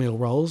rolls, wholemeal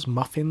rolls,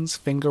 muffins,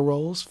 finger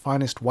rolls,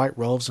 finest white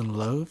rolls and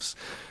loaves.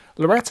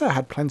 Loretta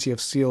had plenty of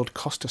sealed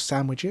Costa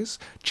sandwiches,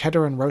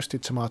 cheddar and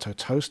roasted tomato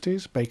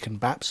toasties, bacon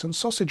baps and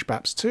sausage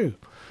baps too.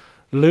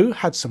 Lou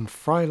had some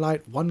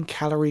Frylight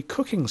 1-calorie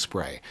cooking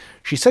spray.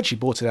 She said she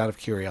bought it out of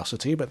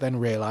curiosity, but then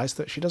realised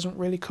that she doesn't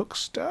really cook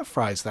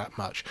stir-fries that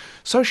much,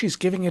 so she's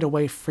giving it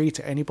away free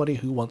to anybody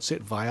who wants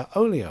it via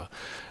Olio.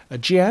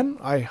 Gian,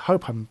 I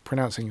hope I'm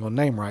pronouncing your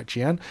name right,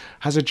 Gian,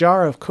 has a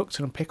jar of cooked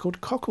and pickled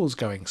cockles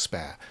going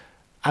spare.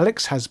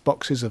 Alex has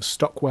boxes of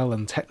Stockwell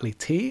and Tetley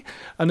tea,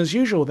 and as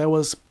usual there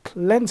was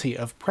plenty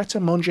of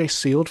pret-a-manger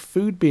sealed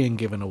food being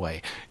given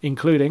away,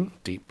 including,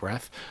 deep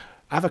breath,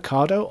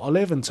 avocado,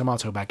 olive and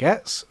tomato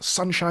baguettes,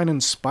 sunshine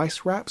and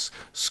spice wraps,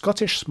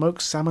 Scottish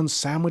smoked salmon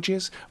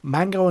sandwiches,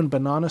 mango and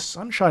banana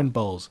sunshine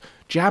bowls,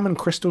 jam and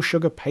crystal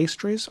sugar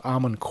pastries,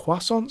 almond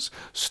croissants,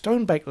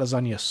 stone-baked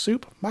lasagna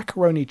soup,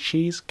 macaroni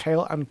cheese,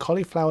 kale and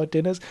cauliflower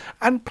dinners,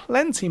 and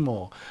plenty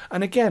more.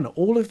 And again,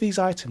 all of these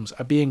items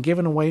are being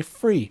given away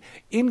free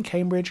in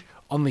Cambridge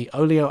on the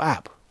Olio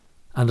app.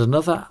 And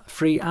another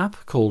free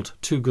app called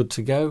Too Good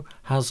To Go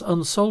has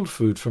unsold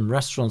food from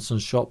restaurants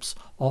and shops,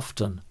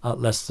 often at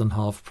less than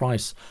half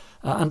price.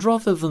 And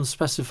rather than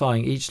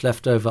specifying each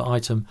leftover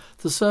item,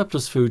 the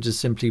surplus food is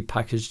simply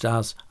packaged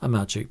as a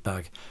magic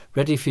bag,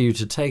 ready for you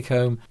to take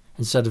home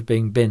instead of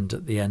being binned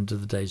at the end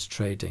of the day's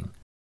trading.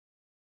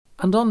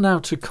 And on now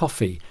to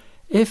coffee.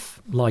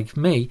 If, like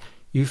me,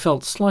 you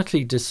felt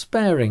slightly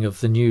despairing of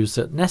the news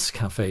that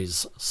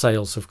Nescafe's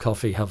sales of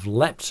coffee have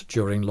leapt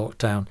during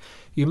lockdown,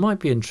 you might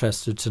be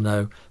interested to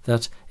know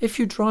that if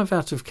you drive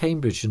out of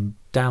Cambridge and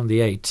down the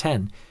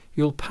A10,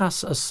 you'll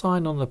pass a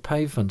sign on the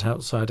pavement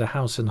outside a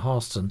house in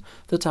Harston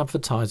that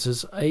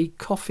advertises a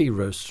coffee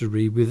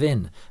roastery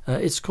within.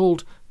 It's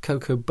called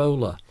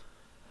Coca-Cola.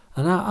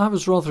 And I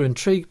was rather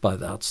intrigued by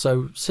that,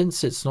 so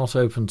since it's not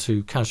open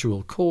to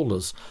casual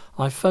callers,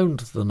 I phoned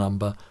the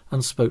number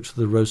and spoke to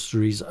the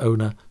roastery's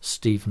owner,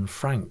 Stephen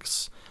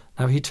Franks.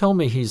 Now, he told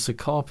me he's a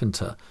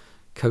carpenter.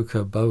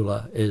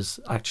 Coca-Cola is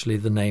actually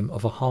the name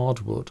of a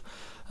hardwood.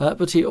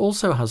 But he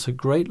also has a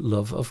great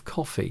love of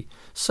coffee,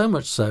 so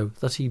much so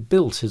that he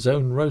built his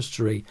own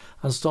roastery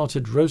and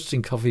started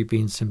roasting coffee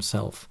beans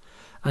himself.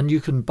 And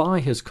you can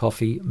buy his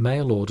coffee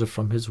mail order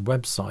from his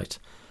website.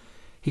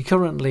 He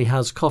currently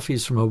has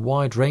coffees from a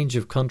wide range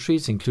of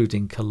countries,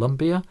 including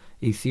Colombia,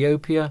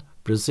 Ethiopia,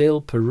 Brazil,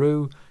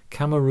 Peru,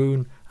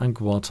 Cameroon and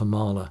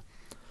Guatemala.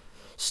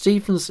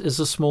 Stevens is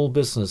a small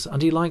business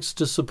and he likes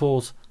to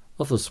support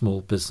other small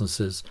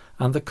businesses,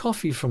 and the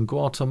coffee from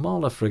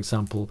Guatemala, for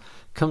example,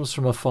 comes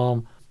from a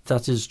farm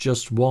that is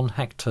just 1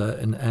 hectare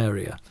in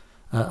area.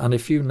 And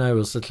if you know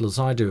as little as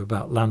I do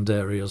about land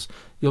areas,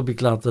 you'll be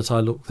glad that I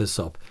looked this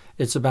up.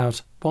 It's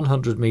about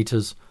 100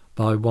 metres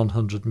by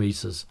 100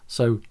 metres,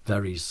 so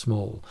very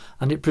small.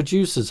 And it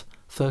produces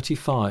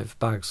 35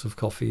 bags of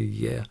coffee a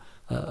year,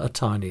 a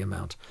tiny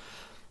amount.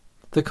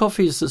 The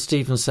coffees that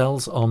Stephen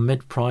sells are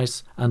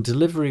mid-price and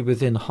delivery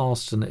within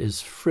Harston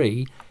is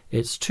free.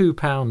 It's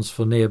 £2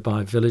 for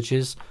nearby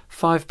villages,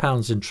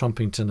 £5 in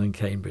Trumpington and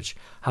Cambridge.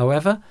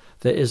 However,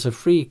 there is a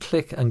free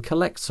click and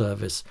collect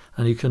service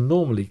and you can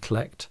normally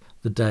collect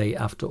the day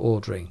after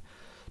ordering.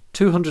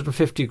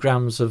 250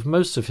 grams of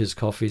most of his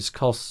coffees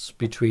costs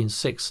between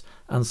 £6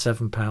 and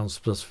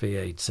 £7 plus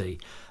VAT.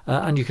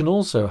 And you can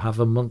also have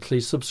a monthly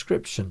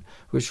subscription,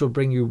 which will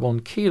bring you 1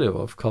 kilo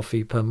of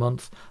coffee per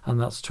month, and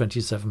that's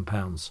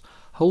 £27.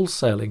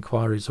 Wholesale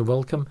inquiries are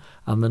welcome,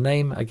 and the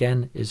name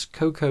again is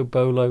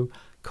Coca-Cola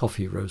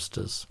Coffee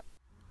Roasters.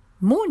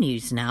 More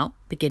news now,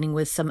 beginning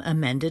with some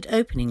amended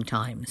opening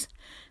times.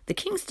 The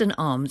Kingston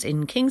Arms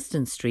in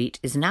Kingston Street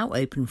is now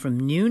open from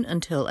noon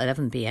until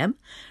 11 p.m.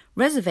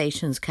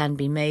 Reservations can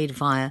be made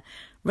via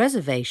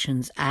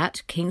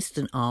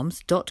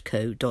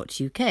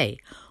reservations@kingstonarms.co.uk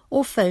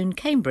or phone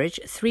Cambridge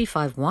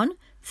 351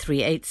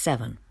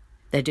 387.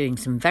 They're doing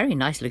some very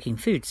nice looking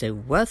food, so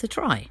worth a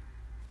try.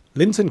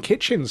 Linton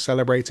Kitchen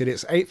celebrated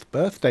its 8th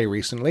birthday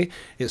recently.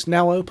 It's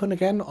now open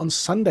again on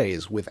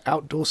Sundays with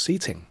outdoor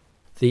seating.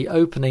 The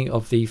opening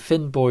of the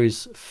Finn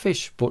Boys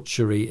Fish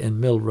Butchery in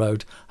Mill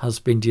Road has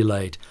been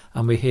delayed,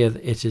 and we hear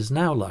that it is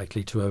now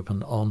likely to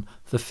open on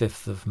the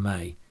 5th of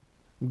May.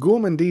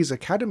 Gourmandise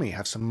Academy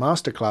have some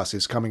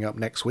masterclasses coming up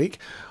next week.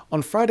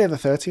 On Friday the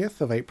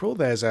 30th of April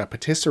there's a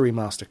patisserie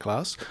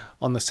masterclass.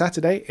 On the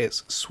Saturday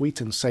it's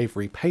sweet and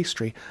savoury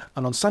pastry,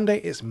 and on Sunday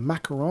it's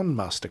macaron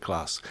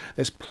masterclass.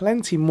 There's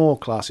plenty more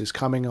classes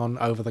coming on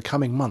over the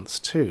coming months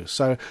too,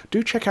 so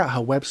do check out her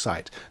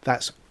website.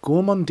 That's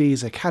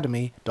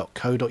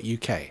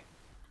gourmandiseacademy.co.uk.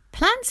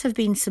 Plans have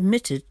been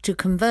submitted to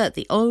convert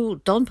the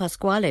old Don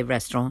Pasquale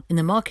restaurant in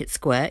the Market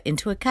Square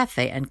into a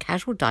cafe and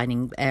casual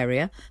dining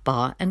area,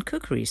 bar and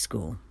cookery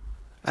school.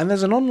 And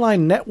there's an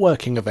online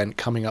networking event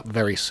coming up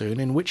very soon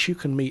in which you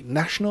can meet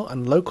national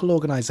and local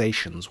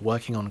organisations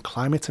working on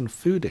climate and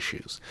food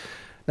issues.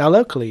 Now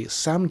locally,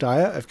 Sam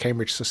Dyer of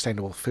Cambridge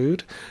Sustainable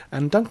Food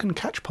and Duncan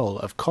Catchpole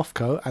of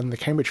COFCO and the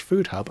Cambridge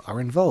Food Hub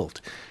are involved.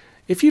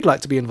 If you'd like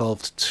to be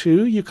involved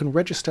too, you can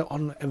register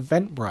on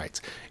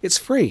Eventbrite. It's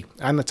free,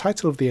 and the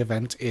title of the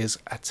event is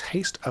A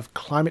Taste of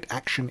Climate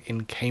Action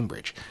in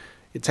Cambridge.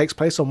 It takes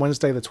place on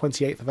Wednesday the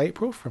 28th of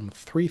April from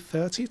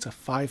 3:30 to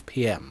 5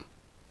 p.m.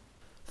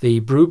 The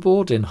Brew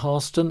Board in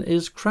Harston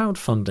is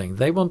crowdfunding.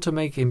 They want to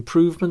make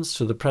improvements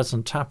to the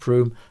present tap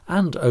room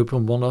and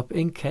open one up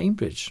in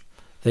Cambridge.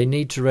 They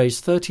need to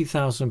raise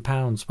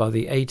 £30,000 by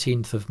the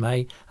 18th of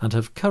May and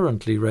have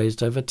currently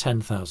raised over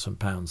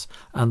 £10,000.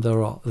 And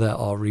there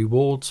are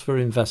rewards for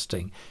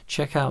investing.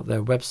 Check out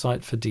their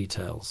website for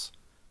details.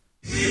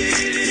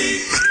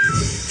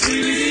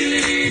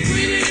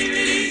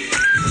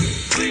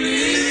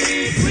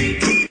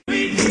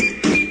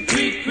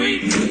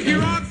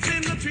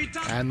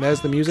 And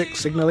there's the music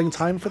signalling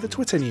time for the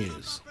Twitter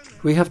news.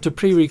 We have to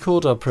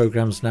pre-record our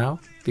programmes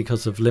now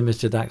because of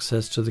limited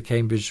access to the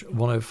Cambridge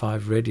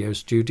 105 radio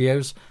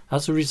studios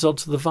as a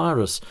result of the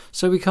virus,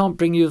 so we can't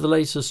bring you the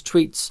latest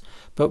tweets,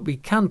 but we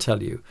can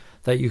tell you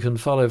that you can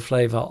follow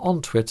Flavour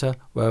on Twitter,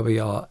 where we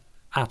are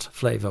at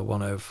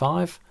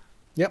Flavour105.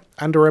 Yep,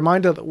 and a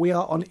reminder that we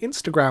are on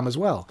Instagram as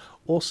well,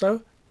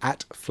 also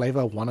at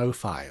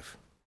Flavour105.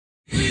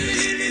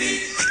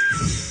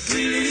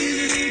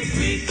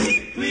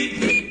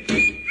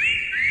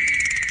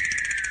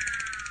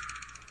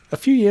 A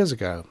few years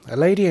ago, a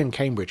lady in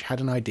Cambridge had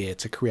an idea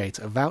to create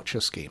a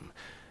voucher scheme.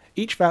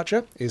 Each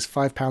voucher is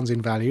 £5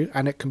 in value,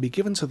 and it can be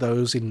given to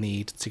those in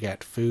need to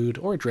get food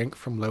or a drink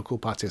from local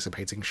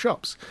participating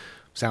shops.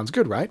 Sounds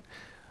good, right?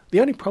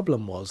 The only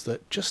problem was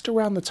that just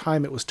around the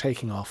time it was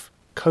taking off,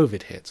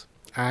 COVID hit,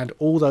 and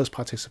all those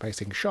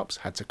participating shops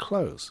had to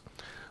close.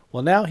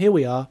 Well, now here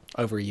we are,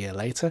 over a year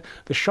later,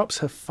 the shops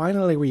have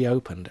finally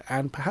reopened,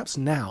 and perhaps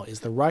now is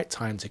the right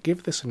time to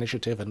give this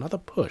initiative another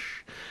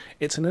push.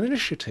 It's an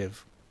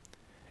initiative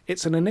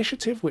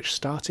which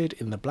started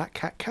in the Black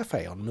Cat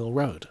Cafe on Mill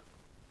Road.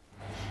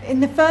 In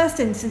the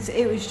first instance,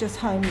 it was just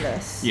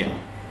homeless. Yeah.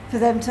 For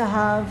them to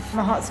have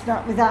a hot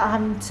snack without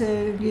having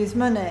to use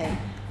money.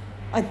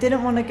 I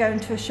didn't want to go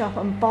into a shop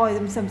and buy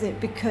them something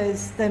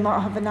because they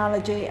might have an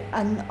allergy,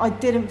 and I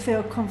didn't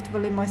feel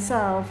comfortable in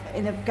myself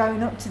in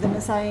going up to them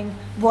and saying,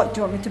 "What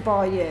do you want me to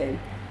buy you?"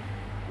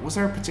 Was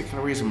there a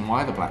particular reason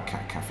why the Black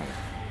Cat Cafe?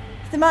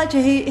 The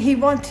manager, he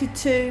wanted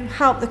to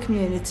help the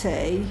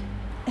community.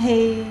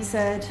 He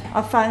said,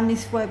 "I found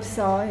this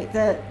website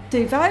that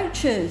do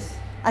vouchers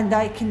and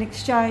they can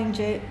exchange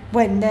it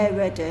when they're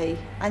ready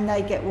and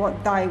they get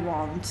what they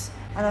want."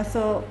 And I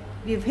thought,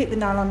 you've hit the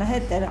nail on the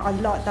head then. I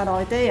like that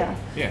idea.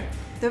 Yeah.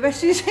 The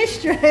rest is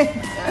history.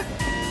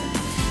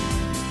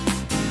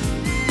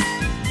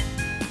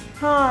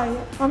 Hi,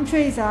 I'm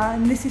Teresa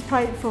and this is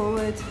Pay It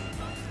Forward.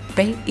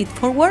 Pay it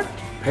forward?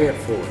 Pay it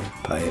forward.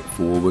 Pay it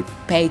forward.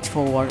 Pay it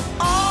forward.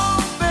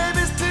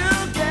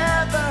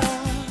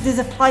 There's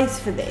a place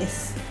for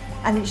this,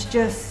 and it's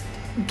just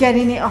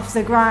getting it off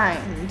the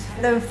ground.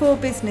 There are 4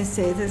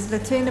 businesses. There's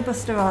Latina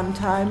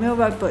Bustaronto, Mill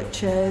Road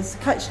Butchers,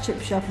 Coach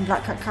Chip Shop and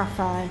Black Cat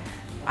Cafe.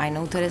 I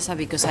know Teresa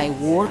because I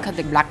work at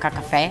the Black Cat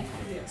Cafe.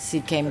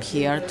 She came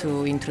here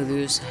to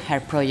introduce her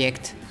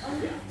project.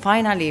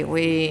 Finally,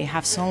 we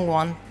have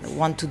someone that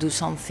want to do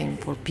something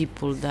for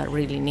people that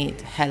really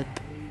need help.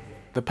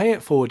 The Pay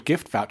It Forward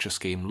gift voucher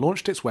scheme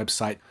launched its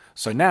website,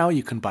 so now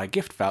you can buy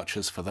gift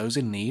vouchers for those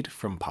in need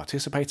from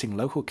participating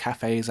local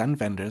cafes and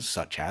vendors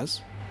such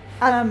as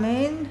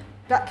Alamin,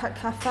 Black Cat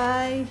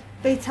Cafe,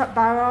 Beat Up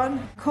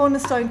Baron,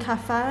 Cornerstone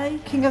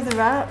Cafe, King of the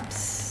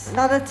Raps,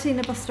 La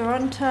Latina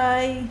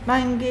Bustaronte,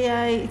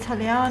 Mangie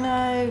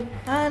Italiano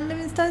and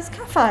Livingstone's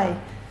Cafe.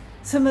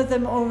 Some of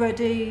them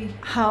already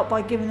help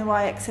by giving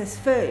away excess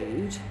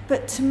food,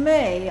 but to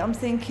me I'm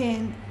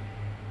thinking,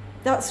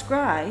 that's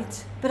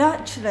great, but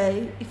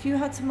actually, if you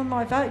had some of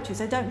my vouchers,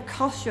 they don't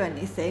cost you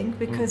anything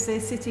because the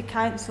City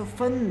Council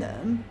fund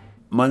them.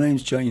 My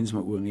name's James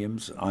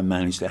McWilliams. I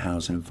manage the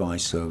Housing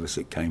Advice Service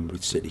at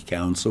Cambridge City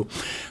Council.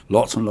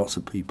 Lots and lots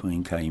of people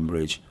in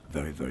Cambridge,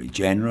 very, very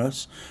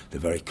generous. They're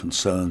very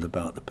concerned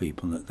about the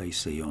people that they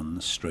see on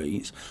the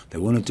streets. They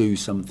want to do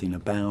something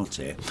about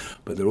it,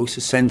 but they're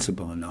also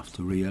sensible enough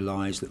to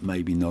realise that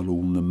maybe not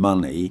all the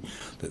money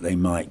that they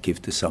might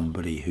give to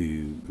somebody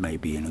who may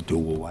be in a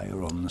doorway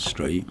or on the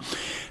street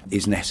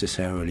is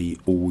necessarily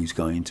always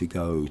going to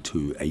go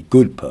to a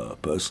good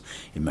purpose.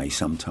 It may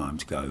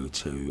sometimes go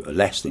to a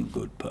less than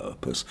good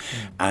purpose.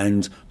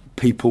 And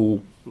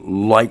people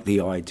like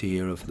the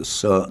idea of the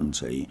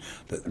certainty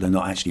that they're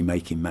not actually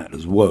making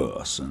matters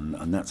worse,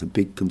 and that's a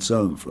big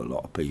concern for a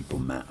lot of people,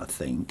 Matt, I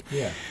think.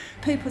 Yeah.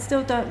 People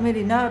still don't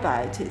really know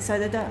about it, so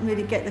they don't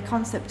really get the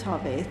concept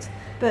of it.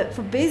 But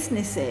for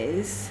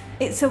businesses,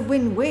 it's a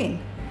win-win.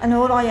 And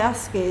all I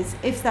ask is,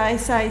 if they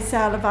say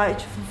sell a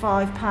voucher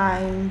for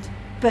 £5,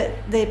 but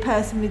the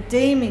person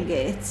redeeming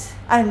it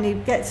only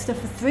gets stuff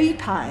for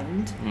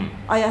 £3,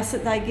 I ask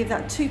that they give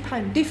that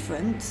 £2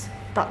 difference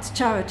back to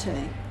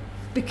charity.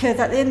 Because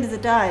at the end of the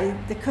day,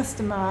 the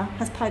customer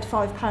has paid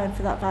 £5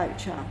 for that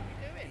voucher.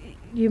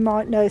 You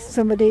might know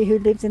somebody who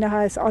lives in a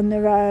house on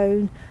their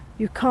own.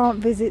 You can't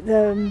visit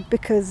them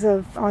because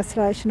of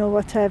isolation or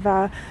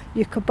whatever.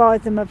 You could buy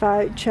them a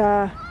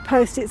voucher,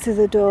 post it to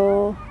the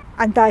door,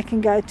 and they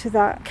can go to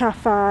that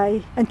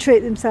cafe and treat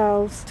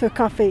themselves to a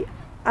coffee,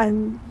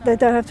 and they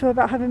don't have to worry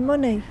about having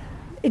money.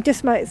 It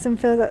just makes them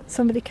feel that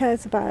somebody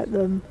cares about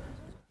them.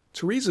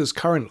 Teresa's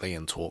currently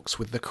in talks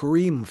with the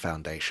Karim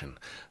Foundation.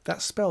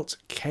 That's spelt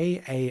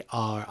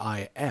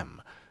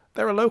K-A-R-I-M.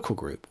 They're a local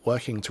group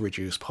working to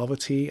reduce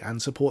poverty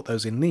and support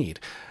those in need,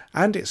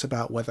 and it's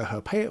about whether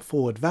her Pay It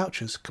Forward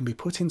vouchers can be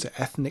put into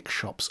ethnic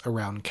shops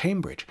around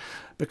Cambridge,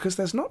 because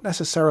there's not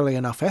necessarily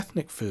enough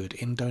ethnic food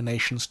in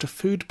donations to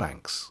food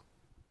banks.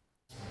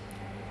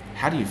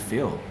 How do you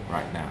feel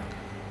right now?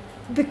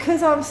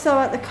 Because I'm so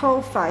at the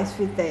coalface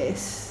with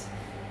this,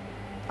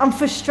 I'm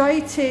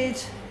frustrated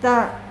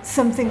that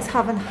some things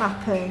haven't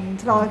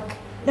happened. Like,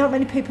 Not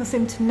many people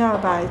seem to know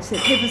about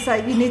it. People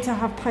say you need to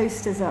have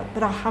posters up,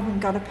 but I haven't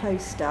got a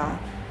poster.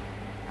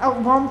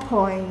 At one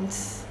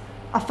point,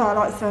 I felt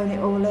like throwing it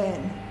all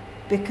in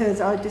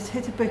because I just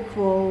hit a brick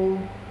wall.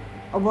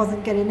 I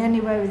wasn't getting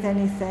anywhere with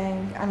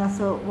anything, and I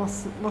thought,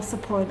 what's the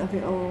point of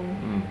it all?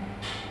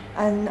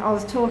 And I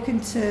was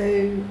talking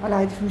to a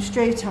lady from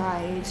Street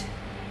Aid.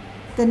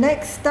 The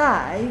next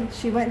day,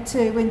 she went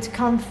to Winter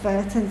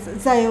Comfort, and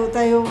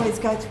they always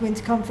go to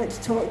Winter Comfort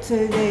to talk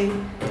to the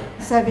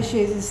service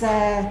users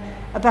there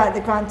about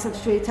the grants that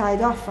Street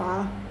Aid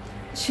offer.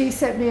 She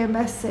sent me a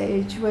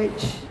message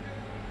which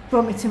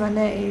brought me to my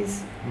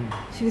knees.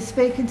 She was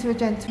speaking to a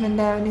gentleman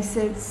there, and he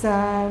said,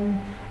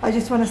 I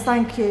just want to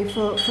thank you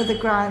for the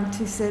grant.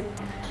 He said,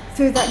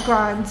 through that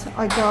grant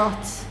I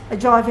got a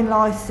driving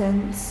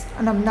licence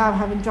and I'm now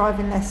having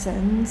driving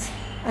lessons.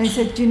 And he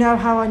said, do you know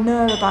how I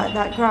know about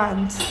that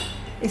grant?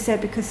 He said,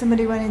 because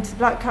somebody went into the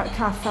Black Cat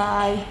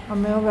Cafe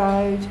on Mill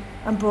Road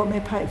and brought me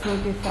a paid-for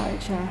gift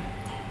voucher.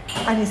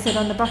 And he said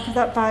on the back of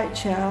that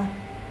voucher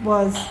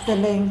was the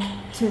link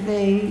to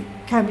the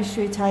Cambridge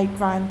Street Aid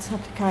grant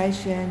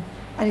application.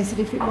 And he said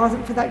if it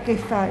wasn't for that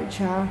gift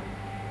voucher,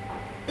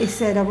 he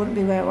said I wouldn't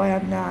be where I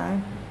am now.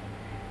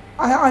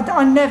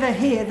 I never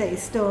hear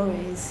these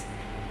stories.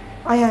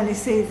 I only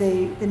see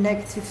the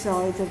negative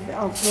side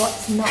of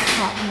what's not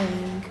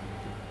happening.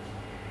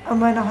 And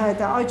when I heard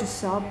that, I just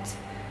sobbed.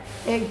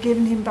 It had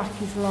given him back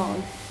his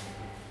life.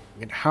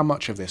 How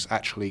much of this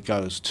actually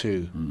goes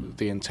to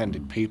the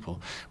intended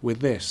people?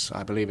 With this,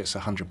 I believe it's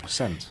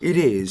 100%. It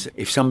is.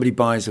 If somebody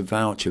buys a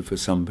voucher for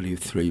somebody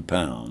of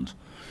 £3,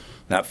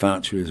 that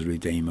voucher is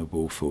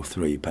redeemable for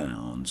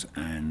 £3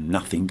 and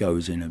nothing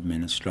goes in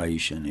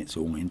administration. It's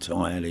all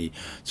entirely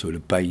sort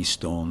of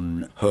based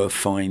on her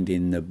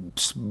finding the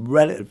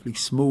relatively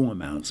small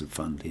amounts of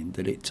funding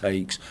that it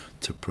takes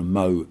to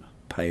promote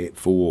Pay It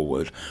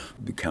Forward.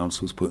 The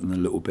council's putting a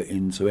little bit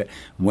into it.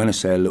 And when I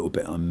say a little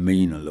bit, I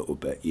mean a little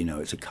bit. You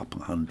know, it's a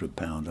couple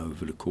 £100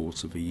 over the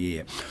course of a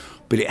year.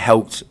 But it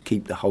helps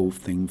keep the whole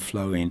thing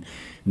flowing.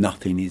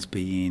 Nothing is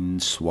being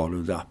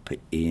swallowed up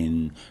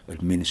in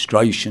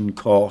administration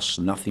costs.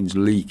 Nothing's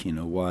leaking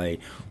away.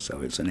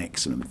 So it's an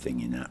excellent thing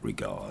in that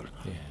regard.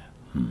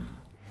 Yeah.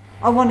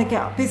 I want to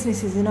get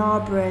businesses in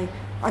Arbury.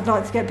 I'd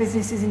like to get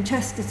businesses in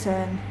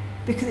Chesterton.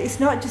 Because it's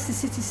not just the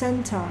city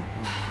centre.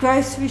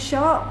 Grocery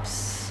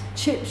shops,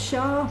 chip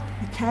shop,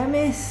 the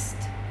chemist.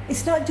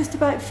 It's not just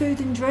about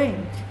food and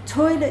drink.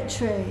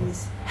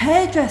 Toiletries,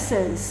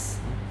 hairdressers.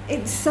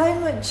 It's so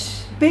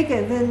much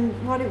bigger than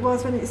what it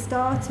was when it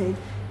started.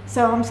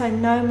 So I'm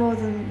saying no more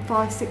than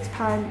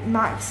 £5-6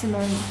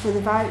 maximum for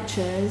the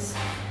vouchers.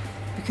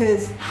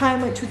 Because how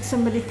much would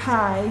somebody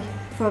pay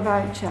for a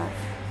voucher?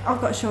 I've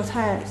got short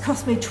hair. It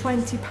cost me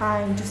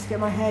 £20 just to get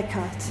my hair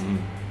cut.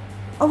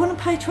 I wouldn't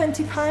pay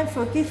 £20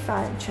 for a gift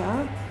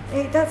voucher.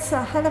 That's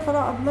a hell of a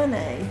lot of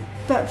money.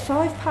 But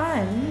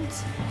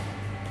 £5,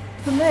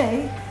 for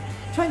me,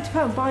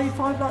 £20 buy you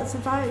 5 lots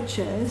of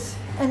vouchers,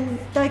 and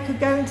they could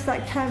go into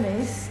that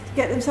chemist,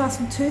 get themselves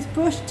some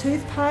toothbrush,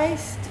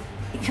 toothpaste.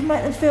 It can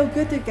make them feel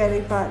good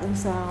again about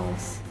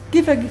themselves.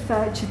 Give a gift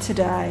voucher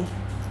today.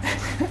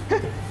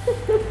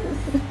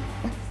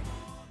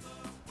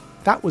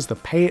 That was the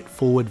Pay It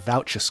Forward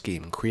voucher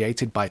scheme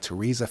created by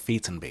Teresa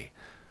Featonby.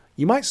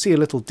 You might see a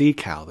little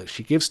decal that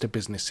she gives to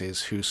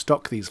businesses who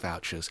stock these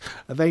vouchers,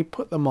 and they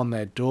put them on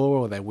their door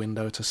or their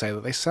window to say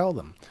that they sell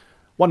them.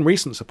 One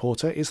recent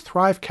supporter is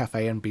Thrive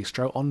Cafe and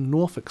Bistro on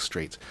Norfolk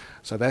Street,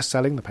 so they're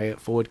selling the Pay It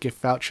Forward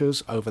gift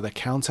vouchers over the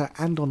counter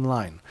and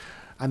online.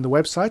 And the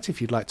website, if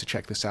you'd like to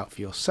check this out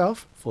for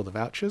yourself, for the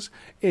vouchers,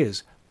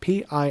 is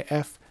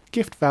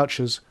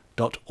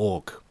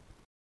pifgiftvouchers.org.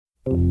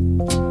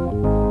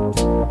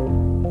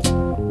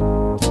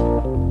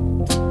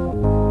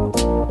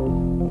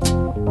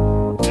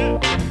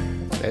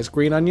 There's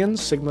green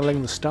onions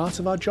signalling the start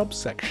of our jobs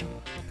section.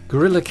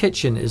 Gorilla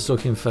Kitchen is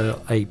looking for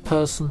a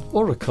person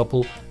or a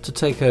couple to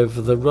take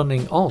over the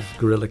running of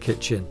Gorilla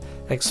Kitchen.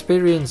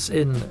 Experience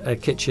in a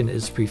kitchen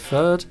is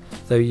preferred,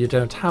 though you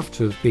don't have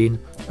to have been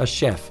a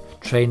chef.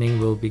 Training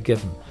will be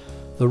given.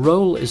 The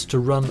role is to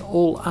run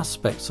all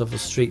aspects of a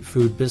street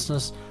food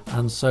business,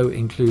 and so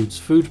includes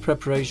food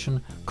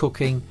preparation,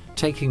 cooking,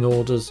 taking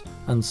orders,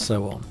 and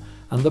so on.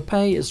 And the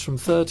pay is from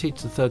 £30,000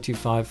 to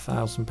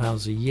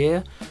 £35,000 a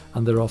year,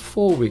 and there are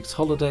 4 weeks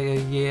holiday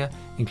a year,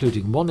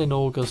 including one in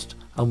August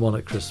and one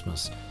at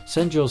Christmas.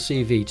 Send your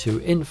CV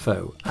to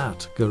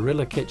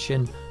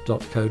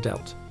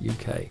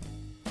info@gorillakitchen.co.uk.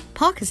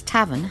 Parker's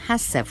Tavern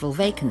has several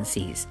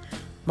vacancies: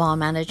 bar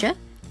manager,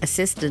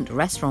 assistant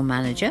restaurant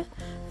manager,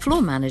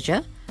 floor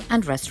manager,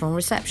 and restaurant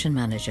reception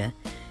manager.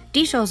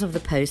 Details of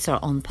the posts are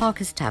on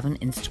Parker's Tavern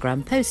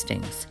Instagram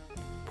postings.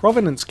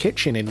 Provenance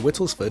Kitchen in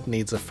Whittlesford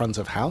needs a front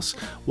of house,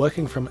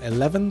 working from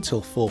 11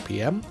 till 4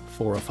 p.m,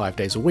 4 or 5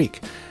 days a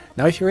week.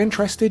 Now, if you're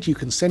interested, you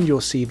can send your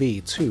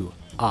CV to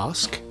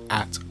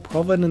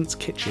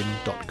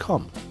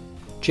ask@provenancekitchen.com.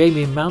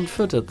 Jamie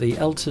Mountford at the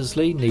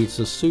Eltersley needs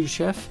a sous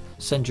chef.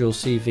 Send your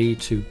CV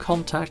to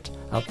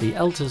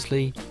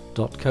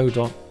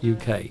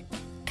contact@theeltersley.co.uk.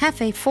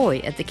 Café Foy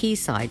at the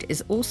Quayside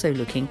is also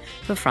looking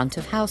for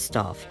front-of-house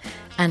staff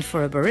and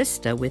for a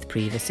barista with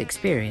previous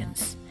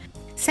experience.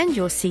 Send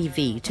your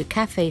CV to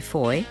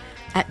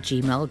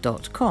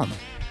cafefoy@gmail.com.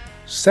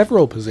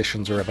 Several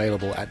positions are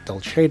available at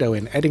Dolcedo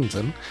in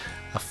Eddington,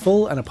 a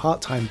full and a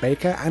part-time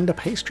baker and a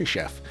pastry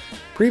chef.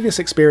 Previous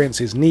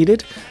experience is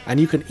needed, and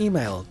you can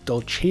email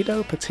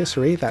Dolcedo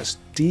Patisserie, that's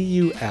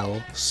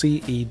DULCEDO,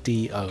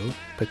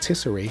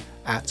 patisserie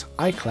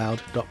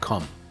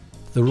 @icloud.com.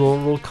 The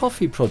Rural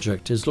Coffee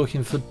Project is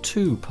looking for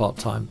 2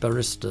 part-time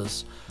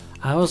baristas.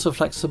 Hours are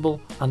flexible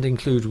and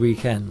include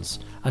weekends,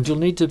 and you'll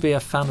need to be a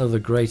fan of the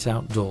great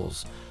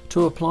outdoors.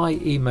 To apply,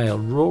 email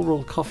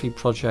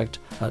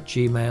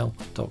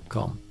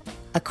ruralcoffeeproject@gmail.com.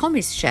 A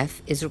commis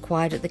chef is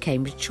required at the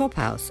Cambridge Chop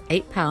House,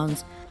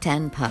 £8,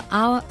 10 per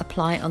hour.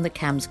 Apply on the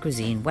Cam's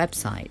Cuisine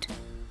website.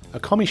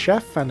 A commis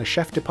chef and a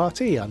chef de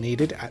partie are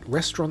needed at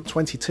Restaurant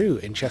 22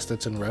 in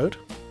Chesterton Road.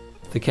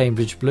 The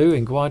Cambridge Blue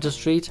in Gwyder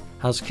Street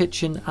has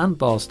kitchen and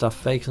bar staff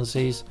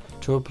vacancies.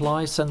 To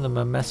apply, send them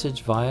a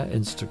message via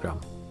Instagram.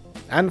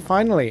 And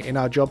finally, in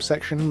our job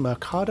section,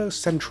 Mercado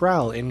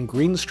Central in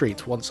Green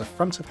Street wants a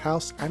front of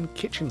house and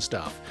kitchen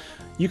staff.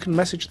 You can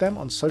message them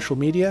on social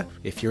media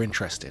if you're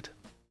interested.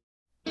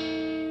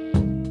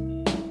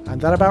 And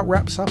that about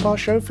wraps up our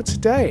show for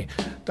today.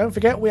 Don't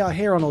forget, we are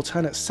here on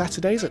alternate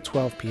Saturdays at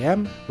 12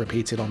 p.m,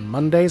 repeated on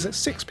Mondays at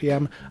 6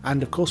 p.m,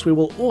 and of course we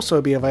will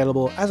also be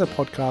available as a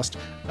podcast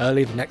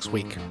early the next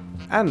week.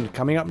 And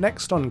coming up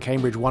next on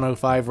Cambridge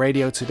 105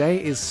 Radio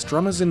today is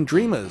Strummers and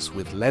Dreamers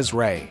with Les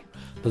Ray.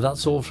 But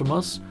that's all from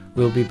us.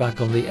 We'll be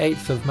back on the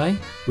 8th of May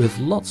with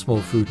lots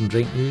more food and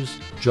drink news,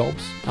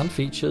 jobs and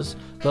features.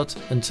 But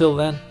until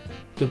then,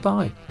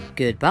 goodbye.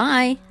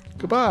 Goodbye.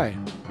 Goodbye.